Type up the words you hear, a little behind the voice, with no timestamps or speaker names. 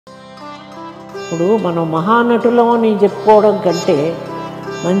ఇప్పుడు మనం మహానటులమని చెప్పుకోవడం కంటే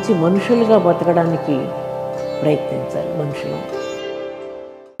మంచి మనుషులుగా బతకడానికి ప్రయత్నించాలి మనుషులు.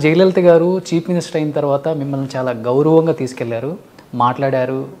 జయలలిత గారు చీఫ్ మినిస్టర్ అయిన తర్వాత మిమ్మల్ని చాలా గౌరవంగా తీసుకెళ్లారు,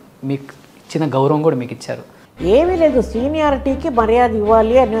 మాట్లాడారు, మీకు ఇచ్చిన గౌరవం కూడా మీకు ఇచ్చారు. ఏమీ లేదు, సీనియారిటీకి మర్యాద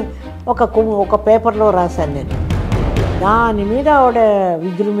ఇవ్వాలి అని ఒక పేపర్లో రాశాను నేను. దాని మీద ఆవిడ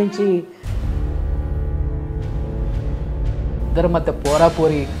విజృంభించి ఇద్దరి మధ్య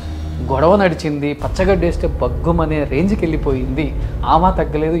పోరాపోరి గొడవ నడిచింది, పచ్చగడ్డేస్తే బగ్గుమనే రేంజ్కి వెళ్ళిపోయింది. ఆమా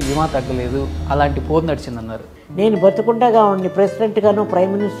తగ్గలేదు, ఈమా తగ్గలేదు, అలాంటి పోరు నడిచిందన్నారు. నేను బతుకుండగా ఉండి ప్రెసిడెంట్గాను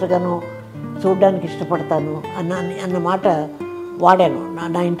ప్రైమ్ మినిస్టర్గాను చూడడానికి ఇష్టపడతాను అన్న మాట వాడాను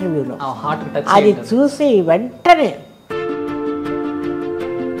నా ఇంటర్వ్యూలో. అది చూసి వెంటనే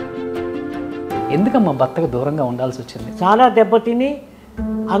ఎందుకమ్మా భర్తకు దూరంగా ఉండాల్సి వచ్చింది? చాలా దెబ్బతిని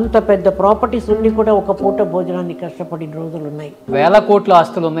అంత పెద్ద ప్రాపర్టీస్ ఉండి కూడా ఒక పూట భోజనాన్ని కష్టపడిన రోజులు ఉన్నాయి. 1000 కోట్ల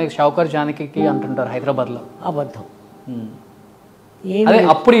ఆస్తులు ఉన్నాయి సౌకార్ జానకి అంటుంటారు హైదరాబాద్లో. అబద్ధం.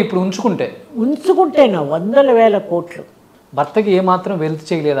 అప్పుడు ఇప్పుడు ఉంచుకుంటేనా 100,000 కోట్లు. భర్తకి ఏమాత్రం వెల్త్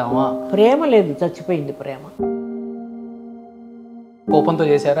చేయలేదమ్మా? ప్రేమ లేదు, చచ్చిపోయింది ప్రేమ. కోపంతో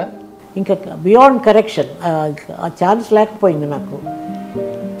చేశారా? ఇంకా బియాండ్ కరెక్షన్. ఆ ఛాన్స్ లేకపోయింది నాకు.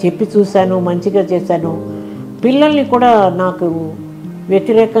 చెప్పి చూశాను, మంచిగా చేశాను. పిల్లల్ని కూడా నాకు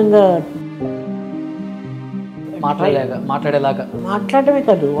వ్యతిరేకంగా మాట్లాడమే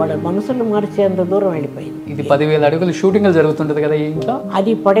కాదు, వాళ్ళ మనసులు మార్చేంత దూరం వెళ్ళిపోయింది. ఇది 10,000 అడుగులు షూటింగ్ జరుగుతుంటది కదా ఈ ఇంట్లో.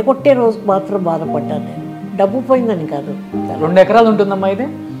 అది పడగొట్టే రోజు మాత్రం బాధపడ్డాను నేను. డబ్బు పోయిందని కాదు. 2 ఎకరాలు ఉంటుందమ్మా ఇది.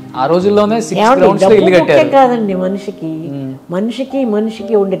 ఆ రోజుల్లోనే కాదండి,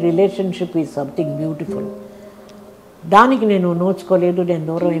 మనిషికి ఉండే రిలేషన్షిప్ ఈజ్ సంథింగ్ బ్యూటిఫుల్. దానికి నేను నోచుకోలేదు, నేను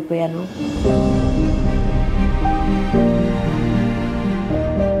దూరం అయిపోయాను.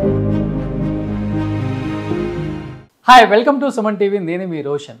 Hi, welcome to SumanTv. నేను మీ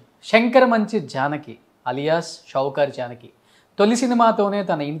రోషన్. శంకర్ మంచి జానకి అలియాస్ షౌకార్ జానకి తొలి సినిమాతోనే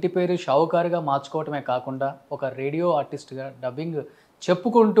తన ఇంటి పేరు షౌకార్గా మార్చుకోవటమే కాకుండా ఒక రేడియో ఆర్టిస్ట్గా డబ్బింగ్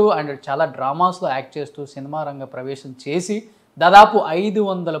చెప్పుకుంటూ అండ్ చాలా డ్రామాస్లో యాక్ట్ చేస్తూ సినిమా రంగ ప్రవేశం చేసి దాదాపు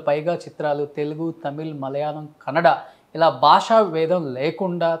 500 పైగా చిత్రాలు తెలుగు, తమిళ్, మలయాళం, కన్నడ ఇలా భాషా భేదం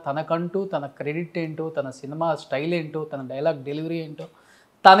లేకుండా తనకంటూ తన క్రెడిట్ ఏంటో, తన సినిమా స్టైల్ ఏంటో, తన డైలాగ్ డెలివరీ ఏంటో,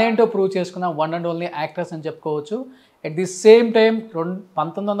 తనేంటో ప్రూవ్ చేసుకున్న వన్ అండ్ ఓన్లీ యాక్ట్రెస్ అని చెప్పుకోవచ్చు. అట్ ది సేమ్ టైం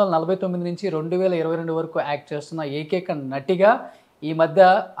 1949 నుంచి 2022 వరకు యాక్ట్ చేస్తున్న ఏకైక నటిగా ఈ మధ్య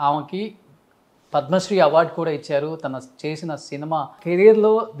ఆమెకి పద్మశ్రీ అవార్డు కూడా ఇచ్చారు. తన చేసిన సినిమా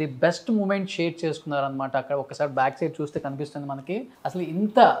కెరీర్లో ది బెస్ట్ మూమెంట్ షేర్ చేసుకున్నారనమాట. అక్కడ ఒకసారి బ్యాక్ సైడ్ చూస్తే కనిపిస్తుంది మనకి. అసలు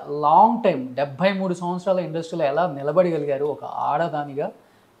ఇంత లాంగ్ టైం 73 సంవత్సరాల ఇండస్ట్రీలో ఎలా నిలబడగలిగారు ఒక ఆడదానిగా,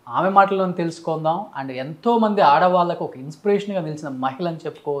 ఆమె మాటల్లో తెలుసుకుందాం. అండ్ ఎంతోమంది ఆడవాళ్ళకు ఒక ఇన్స్పిరేషన్గా నిలిచిన మహిళ అని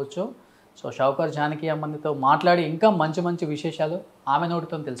చెప్పుకోవచ్చు. సో సౌకార్ జానకి అమ్మతో మాట్లాడి ఇంకా మంచి మంచి విశేషాలు ఆమె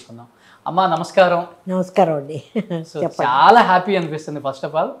నోటితో తెలుసుకుందాం. అమ్మ నమస్కారం. నమస్కారం అండి. సో చాలా హ్యాపీ అనిపిస్తుంది first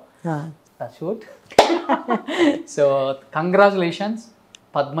of all. Shoot. So congratulations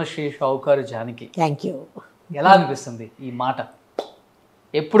Padmashri సౌకార్ Janaki. Thank you. ఎలా అనిపిస్తుంది ఈ మాట?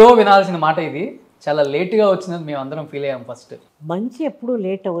 ఎప్పుడో వినాల్సిన మాట ఇది, చాలా లేట్గా వచ్చిందని మేము అందరం ఫీల్ అయ్యాం. ఫస్ట్ మంచి ఎప్పుడూ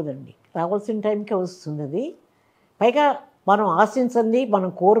లేట్ అవ్వదండి, రావాల్సిన టైంకే వస్తుంది. అది పైగా మనం ఆశించింది, మనం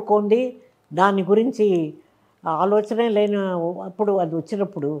కోరుకోండి, దాని గురించి ఆలోచనే లేని అప్పుడు అది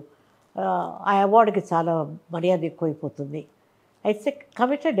వచ్చినప్పుడు ఆ అవార్డుకి చాలా మర్యాద ఎక్కువైపోతుంది. It's a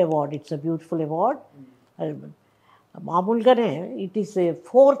committed award, it's a beautiful award. మామూలుగానే it is a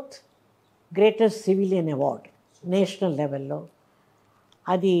 4th greatest civilian award national లెవెల్లో.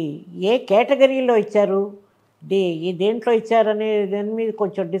 అది ఏ కేటగిరీలో ఇచ్చారు, దేంట్లో ఇచ్చారనే దాని మీద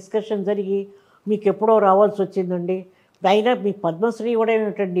కొంచెం డిస్కషన్ జరిగి మీకు ఎప్పుడో రావాల్సి వచ్చిందండి. అయినా మీకు పద్మశ్రీ కూడా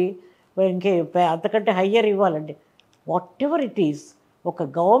ఏమిటండి, ఇంకే అంతకంటే హయ్యర్ ఇవ్వాలండి. వాట్ ఎవర్ ఇట్ ఈస్, ఒక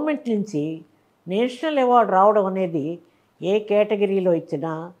గవర్నమెంట్ నుంచి నేషనల్ అవార్డు రావడం అనేది ఏ కేటగిరీలో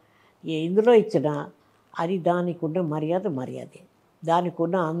ఇచ్చినా, ఇందులో ఇచ్చినా అది దానికి ఉన్న మర్యాదే, దానికి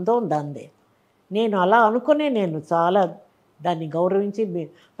ఉన్న అందం దాందే. నేను అలా అనుకునే నేను చాలా దాన్ని గౌరవించి,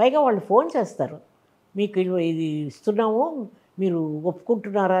 పైగా వాళ్ళు ఫోన్ చేస్తారు, మీకు ఇది ఇస్తున్నాము, మీరు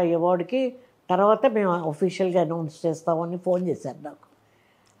ఒప్పుకుంటున్నారా ఈ అవార్డుకి, తర్వాత మేము అఫీషియల్గా అనౌన్స్ చేస్తామని ఫోన్ చేశారు నాకు.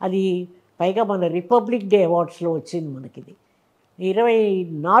 అది పైగా మన రిపబ్లిక్ డే అవార్డ్స్లో వచ్చింది మనకి. ఇది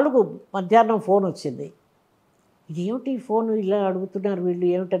 24 మధ్యాహ్నం ఫోన్ వచ్చింది. ఇదేమిటి ఫోన్ ఇలా అడుగుతున్నారు వీళ్ళు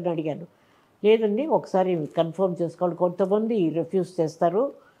ఏమిటని అడిగాను. లేదండి ఒకసారి కన్ఫర్మ్ చేసుకోవాలి, కొంతమంది రిఫ్యూజ్ చేస్తారు,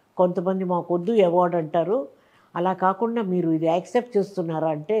 కొంతమంది మాకు వద్దు అవార్డు అంటారు, అలా కాకుండా మీరు ఇది యాక్సెప్ట్ చేస్తున్నారా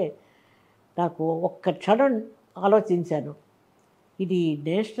అంటే నాకు ఒక్క క్షణం ఆలోచించాను. ఇది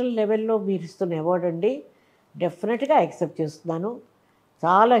నేషనల్ లెవెల్లో మీరు ఇస్తున్న అవార్డు అండి, డెఫినెట్గా యాక్సెప్ట్ చేస్తున్నాను,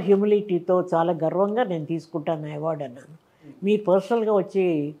 చాలా హ్యూమిలిటీతో చాలా గర్వంగా నేను తీసుకుంటాను అవార్డు అన్నాను. మీరు పర్సనల్గా వచ్చి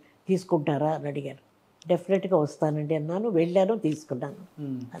తీసుకుంటారా అని అడిగారు. డెఫినెట్గా వస్తానండి అన్నాను, వెళ్ళాను, తీసుకున్నాను.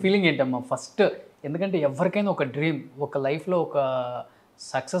 ఫీలింగ్ ఏంటమ్మా ఫస్ట్? ఎందుకంటే ఎవరికైనా ఒక డ్రీమ్, ఒక లైఫ్లో ఒక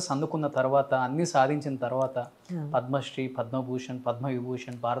సక్సెస్ అందుకున్న తర్వాత, అన్నీ సాధించిన తర్వాత పద్మశ్రీ, పద్మభూషణ్,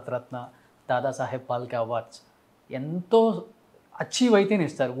 పద్మవిభూషణ్, భారతరత్న, దాదాసాహెబ్ ఫాల్కే అవార్డ్స్ ఎంతో అచీవ్ అయితేనే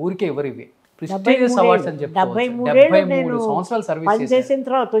ఇస్తారు, ఊరికే ఎవరు ఇవి ప్రెస్టీజియస్ అవార్డ్స్ అని చెప్పి. 73 సంవత్సరాలు సర్వీస్ పనిచేసిన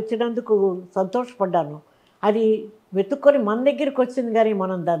తర్వాత వచ్చినందుకు సంతోషపడ్డాను. అది వెతుక్కొని మన దగ్గరికి వచ్చింది కానీ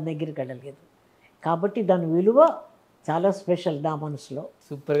మనం దాని దగ్గరికి వెళ్ళలేదు. కాబట్టి దాని విలువ చాలా స్పెషల్ నా మనసులో.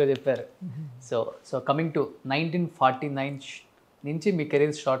 సూపర్గా చెప్పారు. సో కమింగ్ టు 1949 నుంచి మీ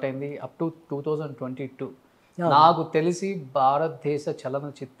కెరీర్ స్టార్ట్ అయింది అప్ టు 2022. నాకు తెలిసి భారతదేశ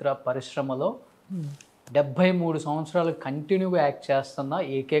చలనచిత్ర పరిశ్రమలో 73 సంవత్సరాలు కంటిన్యూగా యాక్ట్ చేస్తున్న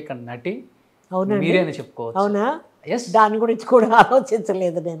ఏకైక నటి మీరేని చెప్పుకోవచ్చు. అవునా? ఎస్. దాని గురించి కూడా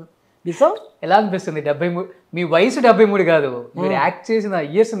ఆలోచించలేదు నేను. నిజం. ఎలా అనిపిస్తుంది? 73, మీ వయసు 73 కాదు, మీరు యాక్ట్ చేసిన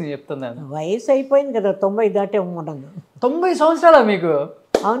ఇయర్స్ నేను చెప్తున్నాను. వయసు అయిపోయింది కదా, 90 దాటే మనం. 90 సంవత్సరాలా మీకు?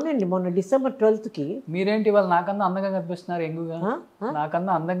 అవునండి, మొన్న December 12th మీరేంటి వాళ్ళు నాకన్నా అందంగా కనిపిస్తున్నారు, ఎంగుగా.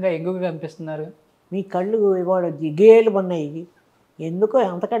 నాకన్నా అందంగా ఎంగుగా కనిపిస్తున్నారు. మీ కళ్ళు ఇవాళ జిగేలు ఉన్నాయి. ఎందుకో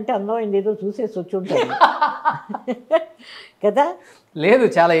అంతకంటే అందమైంది ఏదో చూసేసి వచ్చి ఉంటాయి కదా. లేదు,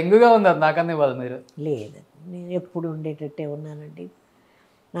 చాలా ఎంగుగా ఉన్నారు నాకన్నా ఇవాళ మీరు. లేదు, నేను ఎప్పుడు ఉండేటట్టే ఉన్నానండి.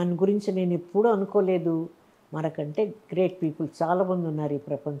 నన్ను గురించి నేను ఎప్పుడూ అనుకోలేదు, మనకంటే గ్రేట్ పీపుల్ చాలామంది ఉన్నారు ఈ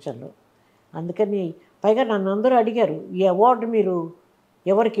ప్రపంచంలో. అందుకని పైగా నన్ను అందరూ అడిగారు, ఈ అవార్డు మీరు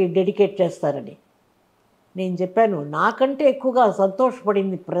ఎవరికి డెడికేట్ చేస్తారని. నేను చెప్పాను, నాకంటే ఎక్కువగా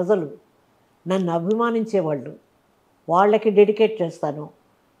సంతోషపడింది ప్రజలు, నన్ను అభిమానించేవాళ్ళు, వాళ్ళకి డెడికేట్ చేస్తాను.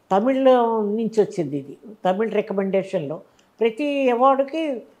 తమిళ నుంచి వచ్చింది ఇది, తమిళ్ రికమెండేషన్లో. ప్రతి అవార్డుకి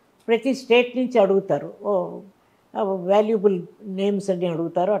ప్రతి స్టేట్ నుంచి అడుగుతారు, వాల్యుబుల్ నేమ్స్ అని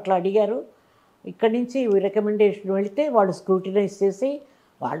అడుగుతారు. అట్లా అడిగారు. ఇక్కడి నుంచి రికమెండేషన్ వెళితే వాళ్ళు స్క్రూటినైజ్ చేసి,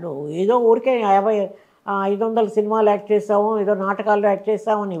 వాళ్ళు ఏదో ఊరికే 500 సినిమాలు యాక్ట్ చేసాము, ఏదో నాటకాల్లో యాక్ట్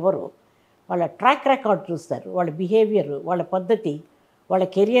చేసామని ఇవ్వరు. వాళ్ళ ట్రాక్ రికార్డ్ చూస్తారు, వాళ్ళ బిహేవియర్, వాళ్ళ పద్ధతి, వాళ్ళ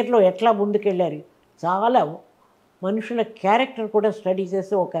కెరియర్లో ఎట్లా ముందుకెళ్ళారు. చాలా మనుషుల క్యారెక్టర్ కూడా స్టడీ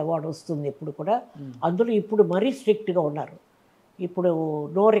చేసి ఒక అవార్డు వస్తుంది ఇప్పుడు కూడా. అందులో ఇప్పుడు మరీ స్ట్రిక్ట్గా ఉన్నారు. ఇప్పుడు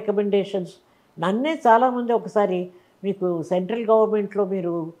నో రికమెండేషన్స్. నన్నే చాలామంది ఒకసారి, మీకు సెంట్రల్ గవర్నమెంట్లో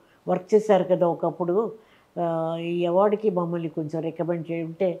మీరు వర్క్ చేశారు కదా ఒకప్పుడు, ఈ అవార్డుకి మమ్మల్ని కొంచెం రికమెండ్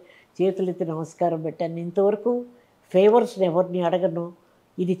చేయంటే చేతులెత్తి నమస్కారం పెట్టాను. ఇంతవరకు ఫేవర్స్ని ఎవరిని అడగను,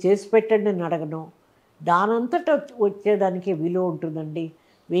 ఇది చేసి పెట్టండి అని అడగను. దానంతటా వచ్చేదానికి విలువ ఉంటుందండి,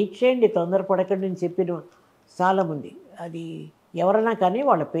 వెయిట్ చేయండి, తొందరపడకండి అని చెప్పిన చాలామంది. అది ఎవరైనా కానీ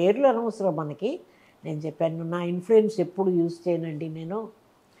వాళ్ళ పేర్లు అనవసరం మనకి. నేను చెప్పాను, నా ఇన్ఫ్లుయెన్స్ ఎప్పుడు యూజ్ చేయనండి. నేను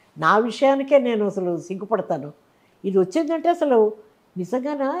నా విషయానికే నేను అసలు సిగ్గుపడతాను. ఇది వచ్చిందంటే అసలు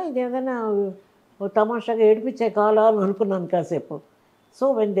నిజంగానా, ఇది ఏదైనా తమాషాగా ఏడిపించే కాలా అని అనుకున్నాను కాసేపు. So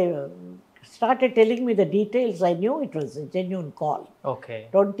when they started telling me the details, I knew it was genuine call. Okay.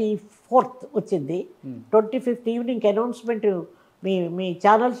 24th వచ్చింది. 25th ఈవినింగ్ అనౌన్స్మెంట్ మీ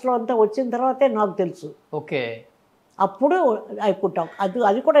ఛానల్స్లో అంతా వచ్చిన తర్వాతే నాకు తెలుసు. ఓకే. అప్పుడు అయిపోతాం.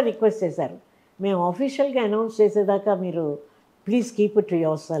 అది కూడా రిక్వెస్ట్ చేశారు, మేము ఆఫీషియల్గా అనౌన్స్ చేసేదాకా మీరు please keep it to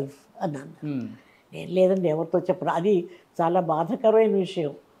your self అన్నాను. నేను లేదండి ఎవరితో చెప్పను. అది చాలా బాధాకరమైన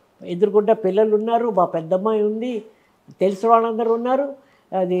విషయం. ఎదురుగుండా పిల్లలు ఉన్నారు, మా పెద్దమ్మాయి ఉంది, తెలిసిన వాళ్ళందరూ ఉన్నారు.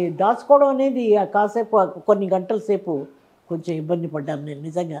 అది దాచుకోవడం అనేది కాసేపు కొన్ని గంటల సేపు కొంచెం ఇబ్బంది పడ్డాను నేను.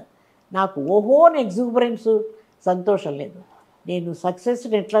 నిజంగా నాకు ఓహోని ఎగ్జూబరెన్స్ సంతోషం లేదు. నేను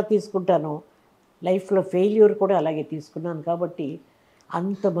సక్సెస్ని ఎట్లా తీసుకుంటానో లైఫ్లో ఫెయిల్యూర్ కూడా అలాగే తీసుకున్నాను. కాబట్టి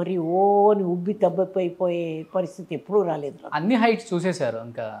అంత మరి ఓని ఉబ్బి తబ్బైపోయే పరిస్థితి ఎప్పుడూ రాలేదు. అన్ని హైట్స్ చూసేశారు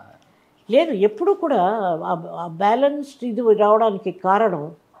ఇంకా? లేదు, ఎప్పుడు కూడా ఆ బ్యాలెన్స్డ్ ఇది రావడానికి కారణం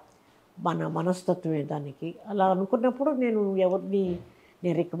మన మనస్తత్వమే దానికి. అలా అనుకున్నప్పుడు నేను ఎవరిని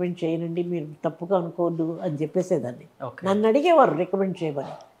రికమెండ్ చేయనండి, మీరు తప్పుగా అనుకోవద్దు అని చెప్పేసేదాన్ని. నన్ను అడిగేవారు రికమెండ్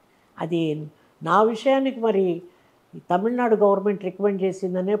చేయమని. అది నా విషయానికి మరి తమిళనాడు గవర్నమెంట్ రికమెండ్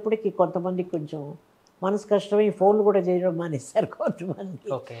చేసింది అనేప్పటికీ కొంతమందికి కొంచెం మనసు కష్టమై ఫోన్లు కూడా చేయడం మానేశారు కొంతమంది.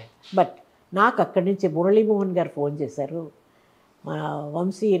 ఓకే. బట్ నాకు అక్కడి నుంచి మురళీమోహన్ గారు ఫోన్ చేశారు, మా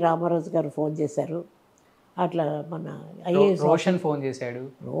వంశీ రామరాజు గారు ఫోన్ చేశారు, అట్లా మన ఐఏఎస్ రోషన్ ఫోన్ చేశాడు.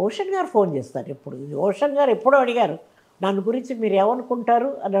 రోషన్ గారు ఫోన్ చేస్తారు ఎప్పుడు. రోషన్ గారు ఎప్పుడో అడిగారు నన్ను గురించి, మీరు ఏమనుకుంటారు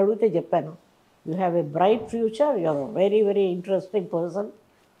అని అడిగితే చెప్పాను, you have a bright future, you are very very interesting person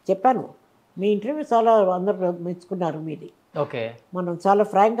చెప్పాను. మీ ఇంటర్వ్యూ చాలా అందరూ మెచ్చుకున్నారు మీది. ఓకే. మనం చాలా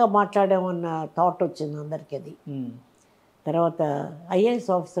ఫ్రాంక్గా మాట్లాడామన్న థాట్ వచ్చింది అందరికీ. అది తర్వాత ఐఏఎస్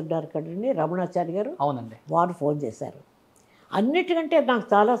ఆఫీసర్ ఉన్నారు కదండి రమణాచారి గారు, అవునండి, వారు ఫోన్ చేశారు. అన్నిటికంటే నాకు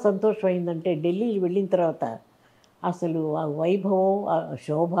చాలా సంతోషం అయిందంటే ఢిల్లీ వెళ్ళిన తర్వాత అసలు ఆ వైభవం, ఆ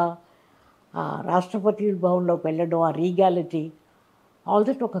శోభ, ఆ రాష్ట్రపతి భవన్లోకి వెళ్ళడం, ఆ రీగాలిటీ, ఆల్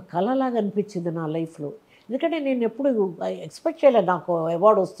దట్ ఒక కళలాగా అనిపించింది నా లైఫ్లో. ఎందుకంటే నేను ఎప్పుడు ఎక్స్పెక్ట్ చేయలేదు నాకు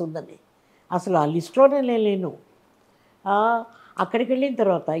అవార్డు వస్తుందని. అసలు ఆ లిస్ట్లోనే నేను లేను. అక్కడికి వెళ్ళిన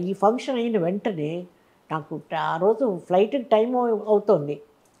తర్వాత ఈ ఫంక్షన్ అయిన వెంటనే నాకు ఆ రోజు ఫ్లైట్కి టైం అవుతోంది.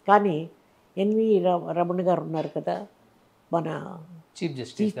 కానీ ఎన్వి రమణ గారు ఉన్నారు కదా, మన chief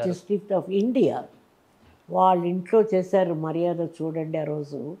chief justice of India, వాళ్ళ ఇంట్లో చేశారు మర్యాద చూడండి. ఆ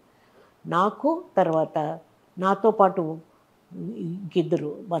రోజు నాకు తర్వాత నాతో పాటు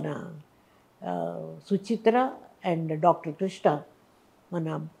ఇంకిద్దరు, మన సుచిత్ర అండ్ డాక్టర్ కృష్ణ, మన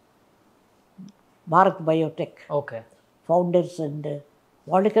Bharat Biotech okay founders. And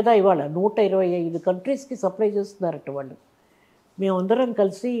వాళ్ళు కదా ఇవాళ 125 కంట్రీస్కి సప్లై చేస్తున్నారట వాళ్ళు. మేమందరం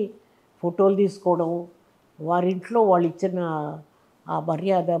కలిసి ఫోటోలు తీసుకోవడం, వారింట్లో వాళ్ళు ఇచ్చిన ఆ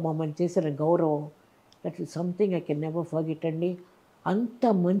మర్యాద, మమ్మల్ని చేసిన గౌరవం, that is something I can never forget అండి. అంత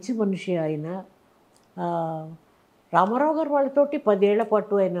మంచి మనిషి ఆయన. రామారావు గారు వాళ్ళతోటి 10 ఏళ్ల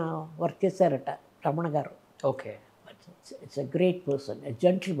పాటు ఆయన వర్క్ చేశారట రమణ గారు. Okay. It's a great person, a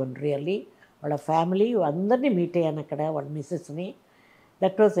gentleman really. వాళ్ళ ఫ్యామిలీ అందరినీ మీట్ అయ్యాను అక్కడ, వాళ్ళ మిస్సెస్ని.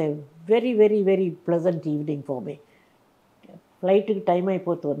 That was a very very very pleasant evening for me. ఫ్లైట్కి time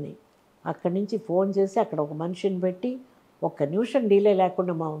అయిపోతుంది. అక్కడి నుంచి ఫోన్ చేసి అక్కడ ఒక మనిషిని పెట్టి ఒక్క నిమిషం డీలే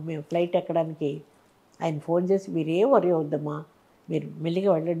లేకుండా మేము ఫ్లైట్ ఎక్కడానికి ఆయన ఫోన్ చేసి, మీరు ఏం వరి అవుద్దమ్మా, మీరు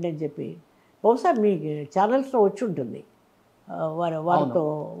మెల్లిగా వెళ్ళండి అని చెప్పి. బహుశా మీ ఛానల్స్లో వచ్చి ఉంటుంది వారితో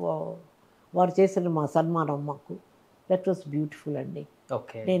వారు చేసిన మా సన్మానం మాకు. దట్ వాస్ బ్యూటిఫుల్ అండి.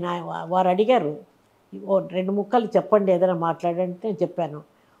 ఓకే. నేను వారు అడిగారు, 2 ముక్కలు చెప్పండి ఏదైనా మాట్లాడంటే నేను చెప్పాను,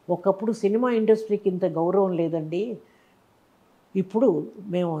 ఒకప్పుడు సినిమా ఇండస్ట్రీకి ఇంత గౌరవం లేదండి, ఇప్పుడు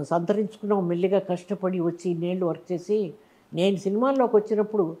మేము సంతరించుకున్నాం మెల్లిగా కష్టపడి వచ్చి ఇన్నేళ్ళు వర్క్ చేసి. నేను సినిమాల్లోకి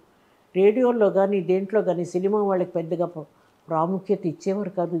వచ్చినప్పుడు రేడియోలో కానీ దేంట్లో కానీ సినిమా వాళ్ళకి పెద్దగా ప్రాముఖ్యత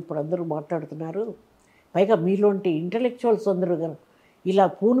ఇచ్చేవారు కాదు, ఇప్పుడు అందరూ మాట్లాడుతున్నారు. పైగా మీలోంటి ఇంటలెక్చువల్స్ అందరూ ఇలా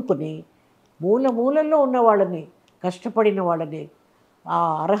పూనుకొని మూలల్లో ఉన్న వాళ్ళని, కష్టపడిన వాళ్ళని, ఆ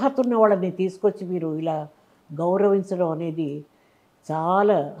అర్హత ఉన్న వాళ్ళని తీసుకొచ్చి మీరు ఇలా గౌరవించడం అనేది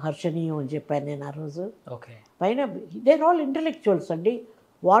చాలా హర్షణీయం అని చెప్పాను నేను ఆ రోజు. ఓకే. పైన దేర్ ఆల్ ఇంటలెక్చువల్స్ అండి,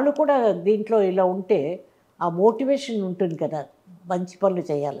 వాళ్ళు కూడా దీంట్లో ఇలా ఉంటే ఆ మోటివేషన్ ఉంటుంది కదా మంచి పనులు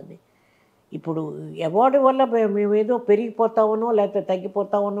చేయాలని. ఇప్పుడు అవార్డు వల్ల మేమేదో పెరిగిపోతామనో లేకపోతే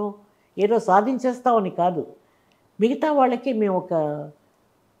తగ్గిపోతామనో ఏదో సాధించేస్తామని కాదు, మిగతా వాళ్ళకి మేము ఒక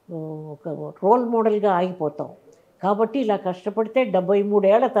రోల్ మోడల్గా ఆగిపోతాం. కాబట్టి ఇలా కష్టపడితే 73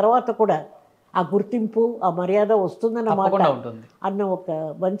 ఏళ్ల తర్వాత కూడా ఆ గుర్తింపు, ఆ మర్యాద వస్తుందన్నమాట అన్న ఒక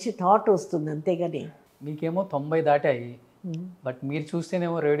మంచి థాట్ వస్తుంది. అంతేగాని మీకేమో 90 దాటాయి, బట్ మీరు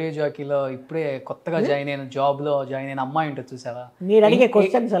చూస్తేనేమో రేడియో జాకీలో ఇప్పుడే కొత్తగా జాయిన్ అయిన జాబ్లో జాయిన్ అయిన అమ్మాయి ఉంటుంది చూసావా? మీరు అడిగే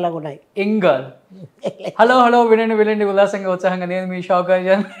క్వశ్చన్స్ ఎలా ఉన్నాయి? యంగ్ గర్ల్, హలో హలో వినండి ఉల్లాసంగా ఉత్సాహంగా నేను మీ సౌకర్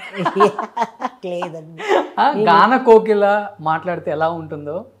జానకి. లేదండి, గాన కోకిల మాట్లాడితే ఎలా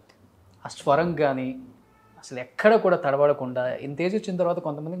ఉంటుందో ఆ స్వరం కానీ అసలు ఎక్కడ కూడా తడబడకుండా ఇంత ఏజ్ వచ్చిన తర్వాత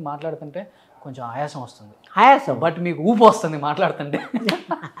కొంతమందికి మాట్లాడుతుంటే కొంచెం ఆయాసం వస్తుంది. బట్ మీకు ఊపు వస్తుంది మాట్లాడుతుంటే.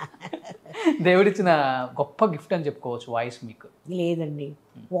 దేవుడిచ్చిన గొప్ప గిఫ్ట్ అని చెప్పుకోవచ్చు వాయిస్ మీకు. లేదండి,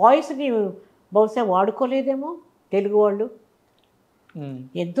 వాయిస్ని బహుశా వాడుకోలేదేమో తెలుగు వాళ్ళు,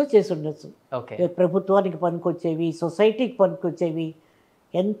 ఎంతో చేసి ఉండొచ్చు. ఓకే. ప్రభుత్వానికి పనికొచ్చేవి, సొసైటీకి పనికొచ్చేవి,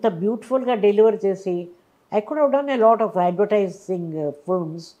 ఎంత బ్యూటిఫుల్గా డెలివర్ చేసి. I could have done a lot of advertising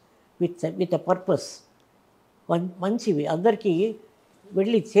films with a purpose. మంచివి అందరికీ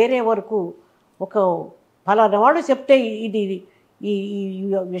వెళ్ళి చేరే వరకు ఒక ఫలానా వాడు చెప్తే ఇది ఈ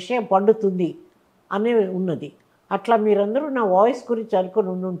విషయం పండుతుంది అనే ఉన్నది. అట్లా మీరందరూ నా వాయిస్ గురించి అనుకుని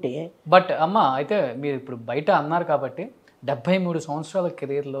ఉండుంటే. బట్ అమ్మ అయితే మీరు ఇప్పుడు బయట అన్నారు కాబట్టి 73 సంవత్సరాల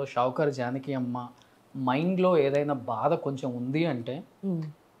కెరీర్లో సౌకర్ జానకి అమ్మ మైండ్లో ఏదైనా బాధ కొంచెం ఉంది అంటే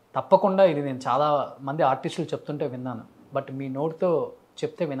తప్పకుండా ఇది నేను చాలా మంది ఆర్టిస్టులు చెప్తుంటే విన్నాను, బట్ మీ నోటితో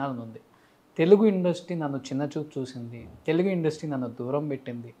చెప్తే వినాలని ఉంది. తెలుగు ఇండస్ట్రీ నన్ను చిన్న చూపు చూసింది, తెలుగు ఇండస్ట్రీ నన్ను దూరం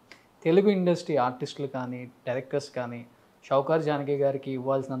పెట్టింది, తెలుగు ఇండస్ట్రీ ఆర్టిస్టులు కానీ డైరెక్టర్స్ కానీ సౌకర్ జానకి గారికి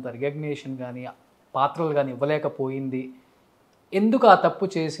ఇవ్వాల్సినంత రికగ్నిషన్ కానీ పాత్రలు కానీ ఇవ్వలేకపోయింది, ఎందుకు ఆ తప్పు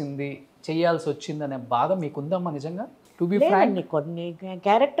చేసింది, చేయాల్సి వచ్చింది అనే బాధ మీకుందమ్మా నిజంగా? టు బి ఫ్రాంక్, కొన్ని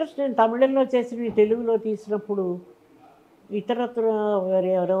క్యారెక్టర్స్ నేను తమిళంలో చేసి తెలుగులో తీసినప్పుడు ఇతరత్ర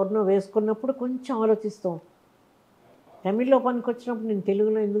ఎవరినో వేసుకున్నప్పుడు కొంచెం ఆలోచిస్తాం. తమిళ్లో పనికొచ్చినప్పుడు నేను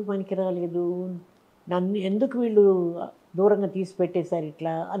తెలుగులో ఎందుకు పనికి రాలేదు, నన్ను ఎందుకు వీళ్ళు దూరంగా తీసి పెట్టేశారు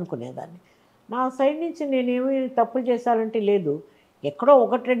ఇట్లా అనుకునేదాన్ని. నా సైడ్ నుంచి నేనేమి తప్పులు చేశానంటే లేదు, ఎక్కడో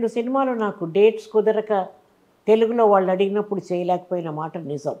 1-2 సినిమాలు నాకు డేట్స్ కుదరక తెలుగులో వాళ్ళు అడిగినప్పుడు చేయలేకపోయిన మాట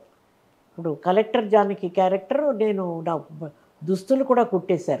నిజం. ఇప్పుడు కలెక్టర్ జానకి క్యారెక్టర్ నేను నా దుస్తులు కూడా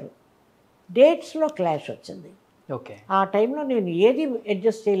కుట్టేశారు, డేట్స్లో క్లాష్ వచ్చింది. ఓకే. ఆ టైంలో నేను ఏది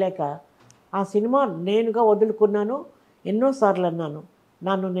అడ్జస్ట్ చేయలేక ఆ సినిమా నేనుగా వదులుకున్నాను. ఎన్నోసార్లు అన్నాను,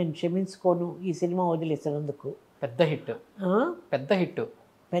 నన్ను నేను క్షమించుకోను ఈ సినిమా వదిలేసినందుకు. పెద్ద హిట్, ఆ? పెద్ద హిట్.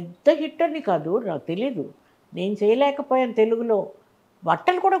 పెద్ద హిట్ అని కాదు, నాకు తెలీదు, నేను చేయలేకపోయాను తెలుగులో.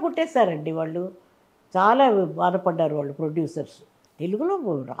 బట్టలు కూడా కుట్టేశారండి వాళ్ళు, చాలా బాధపడ్డారు వాళ్ళు ప్రొడ్యూసర్స్. తెలుగులో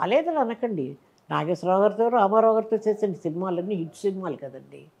రాలేదని అనకండి, నాగేశ్వరరావు గారితో రామారావు గారితో చేసిన సినిమాలన్నీ హిట్ సినిమాలు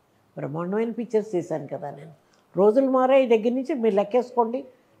కదండి, బ్రహ్మాండమైన పిక్చర్స్ చేశాను కదా నేను. రోజులు మారాయి దగ్గర నుంచి మీరు లెక్కేసుకోండి.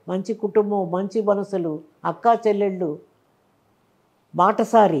 మంచి కుటుంబం, మంచి మనసులు, అక్కా చెల్లెళ్ళు,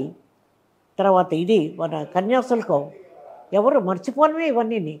 బాటసారి, తర్వాత ఇది మన కన్యాశుల్కం, ఎవరు మర్చిపోనివే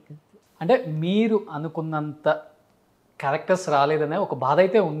ఇవన్నీ. నీకు అంటే మీరు అనుకున్నంత క్యారెక్టర్స్ రాలేదనే ఒక బాధ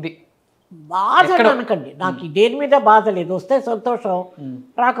అయితే ఉంది. బాధ అనకండి, నాకు దేని మీద బాధ లేదు. వస్తే సంతోషం,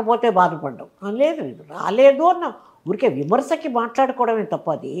 రాకపోతే బాధపడ్డం లేదు. రాలేదు అన్న ఊరికే విమర్శకి మాట్లాడుకోవడమే తప్ప,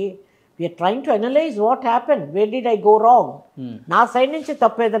 అది we are trying to analyse what happen, where did I go wrong. నా సైడ్ నుంచి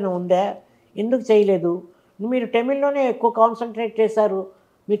తప్పు ఏదైనా ఉందా, ఎందుకు చేయలేదు, మీరు తమిళ్లోనే ఎక్కువ కాన్సన్ట్రేట్ చేశారు,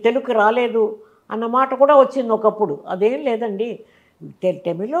 మీ తెలుగుకి రాలేదు అన్న మాట కూడా వచ్చింది ఒకప్పుడు. అదేం లేదండి,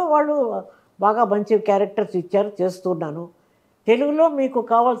 తమిళ్లో వాళ్ళు బాగా మంచి క్యారెక్టర్స్ ఇచ్చారు, చేస్తున్నాను. తెలుగులో మీకు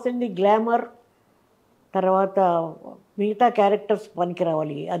కావాల్సింది గ్లామర్, తర్వాత మిగతా క్యారెక్టర్స్ పనికి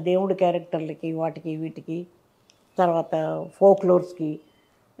రావాలి, ఆ దేవుడి క్యారెక్టర్లకి వాటికి వీటికి, తర్వాత ఫోక్లోర్స్కి.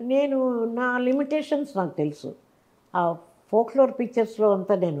 నేను నా లిమిటేషన్స్ నాకు తెలుసు. ఆ ఫోక్లోర్ పిక్చర్స్లో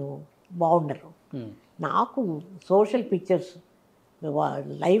అంతా నేను బాగుండను. నాకు సోషల్ పిక్చర్స్,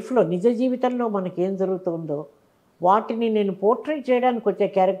 లైఫ్లో నిజ జీవితంలో మనకేం జరుగుతుందో వాటిని నేను పోర్ట్రేట్ చేయడానికి వచ్చే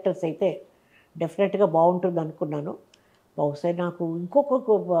క్యారెక్టర్స్ అయితే డెఫినెట్గా బాగుంటుంది అనుకున్నాను. బహుశా నాకు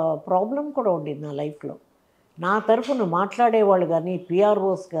ఇంకొక ప్రాబ్లం కూడా ఉండేది నా లైఫ్లో. నా తరఫున మాట్లాడేవాళ్ళు కానీ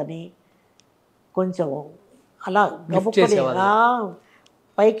పిఆర్ఓస్ కానీ కొంచెం అలా గబుక్కొని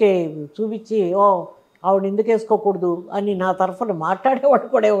పైకి చూపించి, ఓ ఆవిడ ఎందుకు వేసుకోకూడదు అని నా తరఫున మాట్లాడేవాళ్ళు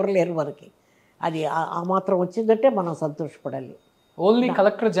కూడా ఎవరు లేరు మనకి. అది ఆ మాత్రం వచ్చిందంటే మనం సంతోషపడాలి. ఓన్లీ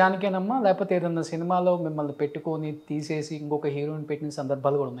కలెక్టర్ జానకేనమ్మా, లేకపోతే ఏదన్నా సినిమాలో మిమ్మల్ని పెట్టుకొని తీసేసి ఇంకొక హీరోయిన్ పెట్టిన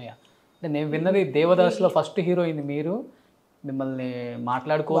సందర్భాలు కూడా ఉన్నాయా? అంటే నేను విన్నది దేవదాసులో ఫస్ట్ హీరోయిన్ మీరు, మిమ్మల్ని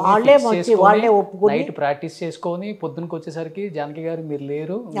మాట్లాడుకొని వాళ్ళే ఒప్పుకొని నైట్ ప్రాక్టీస్ చేసుకొని పొద్దునకి వచ్చేసరికి జానకి గారు మీరు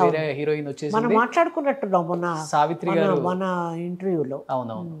లేరు, వేరే హీరోయిన్ వచ్చేసి మనం మాట్లాడుకున్నట్టున్నాం మొన్న సావిత్రి గారు మన ఇంటర్వ్యూలో.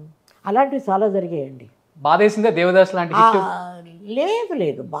 అవునవును, అలాంటివి చాలా జరిగాయండి. బాధేసిందే దేవదాస్ లాంటి హిట్? లేదు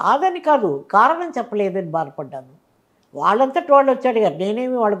లేదు, బాధని కాదు, కారణం చెప్పలేదని బాధపడ్డాను. వాళ్ళంతటి వాళ్ళు వచ్చి అడిగారు,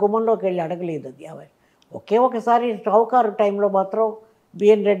 నేనేమి వాళ్ళ గుమ్మంలోకి వెళ్ళి అడగలేదు. అది ఒకే ఒకసారి షౌకార్ టైంలో మాత్రం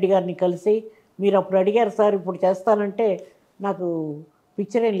బిఎన్ రెడ్డి గారిని కలిసి, మీరు అప్పుడు అడిగారు సార్ ఇప్పుడు చేస్తానంటే, నాకు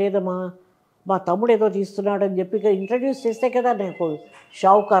పిక్చర్ ఏం లేదమ్మా, మా తమ్ముడు ఏదో తీస్తున్నాడు అని చెప్పి ఇంట్రడ్యూస్ చేస్తే కదా నాకు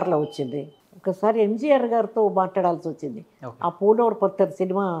షావుకార్లో వచ్చింది. ఒకసారి ఎంజీఆర్ గారితో మాట్లాడాల్సి వచ్చింది. ఆ పూలూరు పత్తర్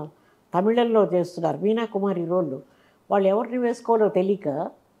సినిమా తమిళంలో చేస్తున్నారు, మీనా కుమారి రోళ్ళు. వాళ్ళు ఎవరిని వేసుకోవాలో తెలియక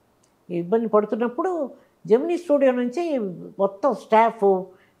ఇబ్బంది పడుతున్నప్పుడు జెమినీ స్టూడియో నుంచి మొత్తం స్టాఫ్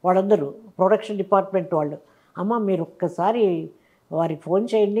వాళ్ళందరూ, ప్రొడక్షన్ డిపార్ట్మెంట్ వాళ్ళు, అమ్మ మీరు ఒక్కసారి వారికి ఫోన్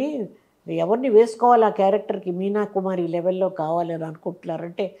చేయండి, ఎవరిని వేసుకోవాలి ఆ క్యారెక్టర్కి, మీనా కుమారి లెవెల్లో కావాలని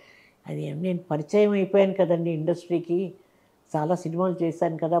అనుకుంటున్నారంటే, అది నేను పరిచయం అయిపోయాను కదండి ఇండస్ట్రీకి, చాలా సినిమాలు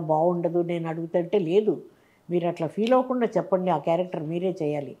చేశాను కదా, బాగుండదు నేను అడుగుతుంటే, లేదు మీరు అట్లా ఫీల్ అవ్వకుండా చెప్పండి, ఆ క్యారెక్టర్ మీరే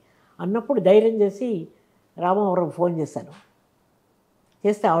చేయాలి అన్నప్పుడు ధైర్యం చేసి రామవరం ఫోన్ చేశాను.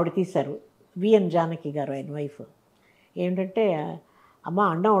 చేస్తే ఆవిడ తీశారు, విఎన్ జానకి గారు ఆయన వైఫ్. ఏంటంటే, అమ్మ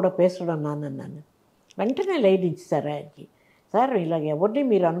అన్న ఆవిడ పేసడం నాన్నన్నాను. వెంటనే లైన్ ఇచ్చేసారు ఆయనకి, సార్ ఇలాగ ఎవరిని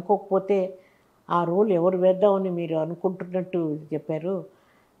మీరు అనుకోకపోతే ఆ రోల్ ఎవరు వేద్దామని మీరు అనుకుంటున్నట్టు చెప్పారు,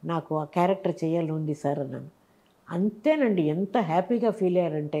 నాకు ఆ క్యారెక్టర్ చేయాలని ఉంది సార్ అన్నాను. అంతేనండి, ఎంత హ్యాపీగా ఫీల్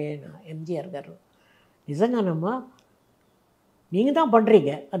అయ్యారంటే ఆయన ఎంజీఆర్ గారు, నిజంగానమ్మా నీకు దా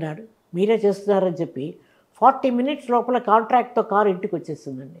బండ్రీగా అన్నాడు, మీరే చేస్తున్నారని చెప్పి 40 minutes లోపల కాంట్రాక్ట్తో కారు ఇంటికి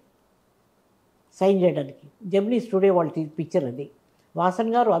వచ్చేస్తుందండి సైన్ చేయడానికి. జెమినీ స్టూడియో వాళ్ళు పిక్చర్ అది.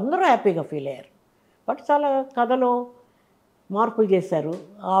 వాసన్ గారు అందరూ హ్యాపీగా ఫీల్ అయ్యారు. బట్ చాలా కథలో మార్పులు చేశారు,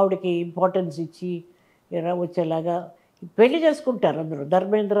 ఆవిడకి ఇంపార్టెన్స్ ఇచ్చి వచ్చేలాగా పెళ్లి చేసుకుంటారు అందరూ.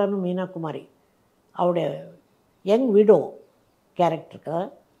 ధర్మేంద్రను మీనా కుమారి, ఆవిడ యంగ్ విడో క్యారెక్టర్ కదా,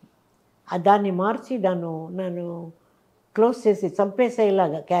 దాన్ని మార్చి నన్ను క్లోజ్ చేసి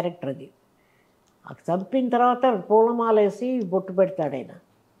చంపేసేలాగా క్యారెక్టర్ అది. చంపిన తర్వాత పూలమాల వేసి బొట్టు పెడతాడు ఆయన.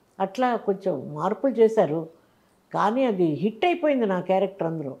 అట్లా కొంచెం మార్పులు చేశారు, కానీ అది హిట్ అయిపోయింది నా క్యారెక్టర్.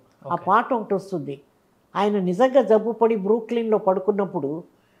 అందులో ఆ పాట ఒకటి వస్తుంది, ఆయన నిజంగా జబ్బు పడి బ్రూక్లిన్లో పడుకున్నప్పుడు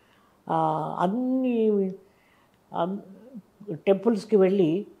అన్ని టెంపుల్స్కి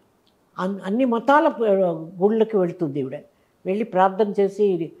వెళ్ళి అన్ని మతాల గుళ్ళకి వెళ్తుంది ఈవిడ. వెళ్ళి ప్రార్థన చేసి,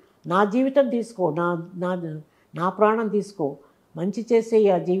 నా జీవితం తీసుకో, నా ప్రాణం తీసుకో, మంచి చేసే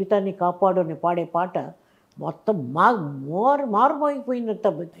ఆ జీవితాన్ని కాపాడు అని పాడే పాట మొత్తం మారుమోగిపోయినంత.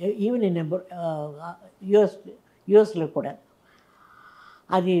 ఈవెన్ ఇన్ యూఎస్లో కూడా.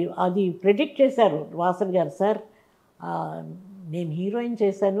 అది అది ప్రెడిక్ట్ చేశారు వాసన్ గారు. సార్ నేను హీరోయిన్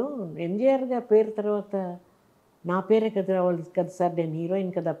చేశాను, ఎంజీఆర్ గారి పేరు తర్వాత నా పేరే కదా రావాలి కదా సార్, నేను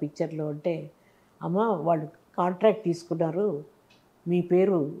హీరోయిన్ కదా పిక్చర్లో అంటే, అమ్మ వాళ్ళు కాంట్రాక్ట్ తీసుకున్నారు, మీ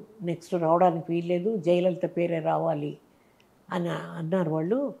పేరు నెక్స్ట్ రావడానికి వీల్లేదు, జయలలిత పేరే రావాలి అని అన్నారు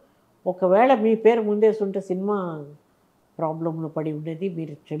వాళ్ళు. ఒకవేళ మీ పేరు ముందేస్తుంటే సినిమా ప్రాబ్లంలో పడి ఉండేది,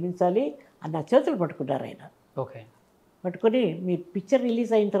 మీరు క్షమించాలి అని నా చేతులు పట్టుకున్నారు ఆయన. ఓకే. పట్టుకొని మీరు పిక్చర్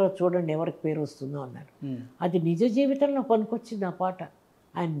రిలీజ్ అయిన తర్వాత చూడండి ఎవరికి పేరు వస్తుందో అన్నారు. అది నిజ జీవితంలో పనికొచ్చింది ఆ పాట.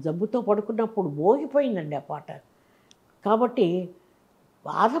 ఆయన జబ్బుతో పడుకున్నప్పుడు మోగిపోయిందండి ఆ పాట. కాబట్టి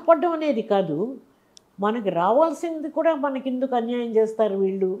బాధపడడం అనేది కాదు, మనకి రావాల్సింది కూడా మనకెందుకు అన్యాయం చేస్తారు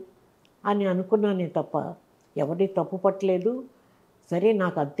వీళ్ళు అని అనుకున్నానే తప్ప ఎవరిని తప్పు పట్టలేదు. సరే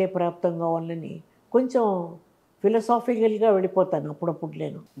నాకు అంతే ప్రాప్తం కావాలని కొంచెం ఫిలసాఫికల్గా వెళ్ళిపోతాను అప్పుడప్పుడు.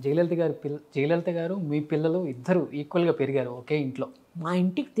 నేను జయలలిత గారు మీ పిల్లలు ఇద్దరు ఈక్వల్గా పెరిగారు ఒకే ఇంట్లో. మా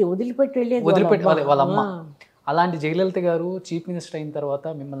ఇంటికి వదిలిపెట్టి వెళ్ళేది వాళ్ళ అమ్మ. అలాంటి జయలలిత గారు చీఫ్ మినిస్టర్ అయిన తర్వాత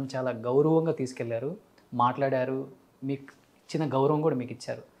మిమ్మల్ని చాలా గౌరవంగా తీసుకెళ్లారు, మాట్లాడారు, మీకు ఇచ్చిన గౌరవం కూడా మీకు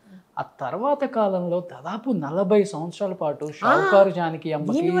ఇచ్చారు. ఆ తర్వాత కాలంలో దాదాపు 40 సంవత్సరాల పాటు షావుకారు జానకి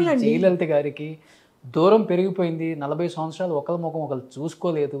అమ్మకి జయలలిత గారికి దూరం పెరిగిపోయింది. 40 సంవత్సరాలు ఒకరి ముఖం ఒకరు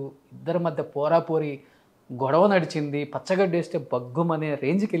చూసుకోలేదు, ఇద్దరి మధ్య పోరాపోరి గొడవ నడిచింది, పచ్చగడ్డేస్తే బగ్గుమనే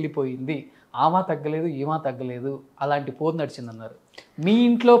రేంజ్కి వెళ్ళిపోయింది. ఆమా తగ్గలేదు ఈమా తగ్గలేదు, అలాంటి పోరు నడిచిందన్నారు. మీ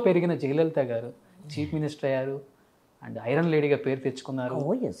ఇంట్లో పెరిగిన జయలలిత గారు చీఫ్ మినిస్టర్ అయ్యారు అండ్ ఐరన్ లేడీగా పేరు తెచ్చుకున్నారు.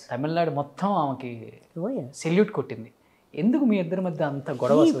 తమిళనాడు మొత్తం ఆమెకి సెల్యూట్ కొట్టింది. ఎందుకు మీ ఇద్దరి మధ్య అంత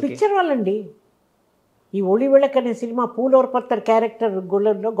గొడవ? పిక్చర్ వాళ్ళండి. ఈ ఒళి వెళక్ అనే సినిమా పూలోర్ పత్తర్ క్యారెక్టర్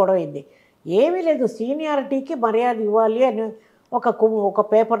గుళ్ళల్లో గొడవ అయింది. ఏమీ లేదు, సీనియారిటీకి మర్యాద ఇవ్వాలి అని ఒక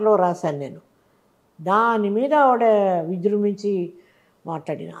పేపర్లో రాశాను నేను. దాని మీద ఆవిడ విజృంభించి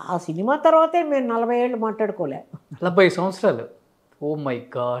మాట్లాడిన. ఆ సినిమా తర్వాతే మేము 40 ఏళ్ళు మాట్లాడుకోలే. 40 సంవత్సరాలు. Oh my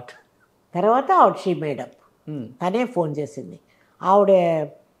God. తర్వాత ఆవిడ షీ మేడప్. తనే ఫోన్ చేసింది. ఆవిడ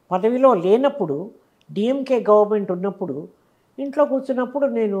పదవిలో లేనప్పుడు, డిఎంకే గవర్నమెంట్ ఉన్నప్పుడు ఇంట్లో కూర్చున్నప్పుడు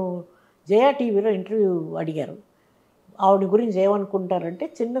నేను జయా టీవీలో ఇంటర్వ్యూ అడిగారు. ఆవిడ గురించి ఏమనుకుంటారంటే,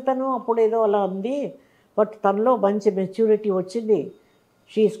 చిన్నతనం అప్పుడు ఏదో అలా ఉంది, బట్ తనలో మంచి మెచ్యూరిటీ వచ్చింది,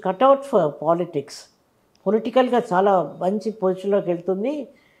 షీఈస్ కట్అవుట్ ఫర్ పాలిటిక్స్, పొలిటికల్గా చాలా మంచి పొజిషన్లోకి వెళ్తుంది,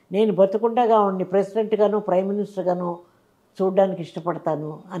 నేను బతుకుండగా ఆవిడ్ని ప్రెసిడెంట్గానో ప్రైమ్ మినిస్టర్గానో చూడడానికి ఇష్టపడతాను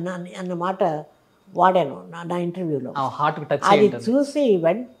అన్న మాట వాడాను నా ఇంటర్వ్యూలో. అది చూసి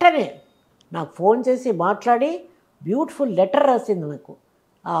వెంటనే నాకు ఫోన్ చేసి మాట్లాడి బ్యూటిఫుల్ లెటర్ రాసింది నాకు,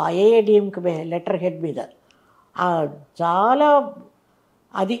 ఏఏడిఎంకి లెటర్ హెడ్ మీద. చాలా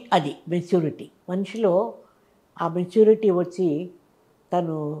అది మెచ్యూరిటీ, మనిషిలో ఆ మెచ్యూరిటీ వచ్చి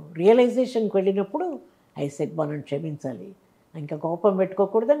తను రియలైజేషన్కి వెళ్ళినప్పుడు ఐ సెడ్ మనం క్షమించాలి, ఇంకా కోపం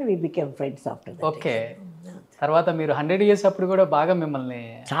పెట్టుకోకూడదని we became friends after that. Okay. తర్వాత మీరు 100 years అప్పుడు కూడా బాగా మిమ్మల్ని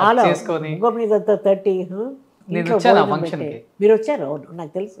చాలా ఇంకో మీద 30 మీరు వచ్చారు. అవును,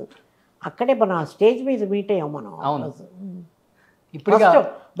 నాకు తెలుసు. అక్కడే మనం ఆ స్టేజ్ మీద మీట్ అయ్యాం మనం. ఇప్పుడు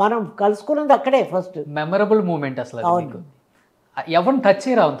మనం కలుసుకున్నది అక్కడే ఫస్ట్ మెమరబుల్ మూమెంట్ అసలు. ఎవరిని టచ్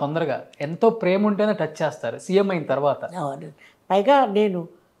చేయరావు తొందరగా, ఎంతో ప్రేమ ఉంటేనే టచ్ చేస్తారు సీఎం అయిన తర్వాత. పైగా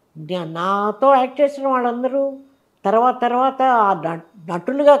నాతో యాక్ట్ చేసిన వాళ్ళందరూ తర్వాత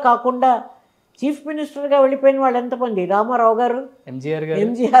నటులుగా కాకుండా చీఫ్ మినిస్టర్గా వెళ్ళిపోయిన వాళ్ళు ఎంతమంది, రామారావు గారు,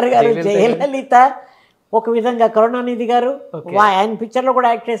 ఎంజీఆర్ గారు, జయలలిత, ఒక విధంగా కరుణానిధి గారు, ఆయన పిక్చర్లో కూడా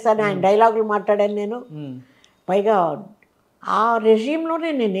యాక్ట్ చేశాను, ఆయన డైలాగులు మాట్లాడాను నేను. పైగా ఆ రెజీమ్లోనే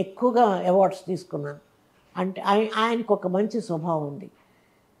నేను ఎక్కువగా అవార్డ్స్ తీసుకున్నాను. అంటే ఆయనకు ఒక మంచి స్వభావం ఉంది,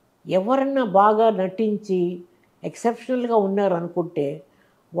 ఎవరన్నా బాగా నటించి ఎక్సెప్షనల్గా ఉన్నారు అనుకుంటే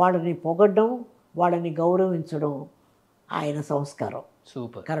వాళ్ళని పొగడ్డం, వాళ్ళని గౌరవించడం ఆయన సంస్కారం.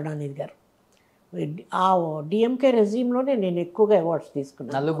 సూపర్. కరుణానిధి గారు ఆ డిఎంకే రెజీమ్లోనే నేను ఎక్కువగా అవార్డ్స్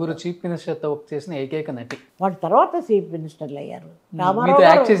తీసుకున్నాను. 4 చీఫ్ మినిస్టర్తో వర్క్ చేసిన ఏకైక నటి. వాళ్ళ తర్వాత చీఫ్ మినిస్టర్లు అయ్యారు. రామారావు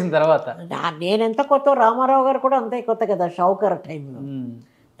యాక్ట్ చేసిన తర్వాత నేనెంత కొత్త, రామారావు గారు కూడా అంతే కొత్త కదా షౌకర్ టైంలో.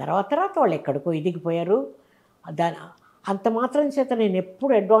 తర్వాత వాళ్ళు ఎక్కడికో ఎదిగిపోయారు. అంత మాత్రం చేత నేను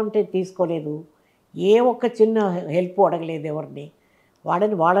ఎప్పుడు అడ్వాంటేజ్ తీసుకోలేదు, ఏ ఒక్క చిన్న హెల్ప్ అడగలేదు ఎవరిని.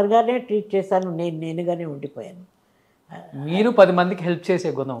 వాళ్ళనిగానే ట్రీట్ చేశాను, నేనుగానే ఉండిపోయాను. మీరు 10 మందికి హెల్ప్ చేసే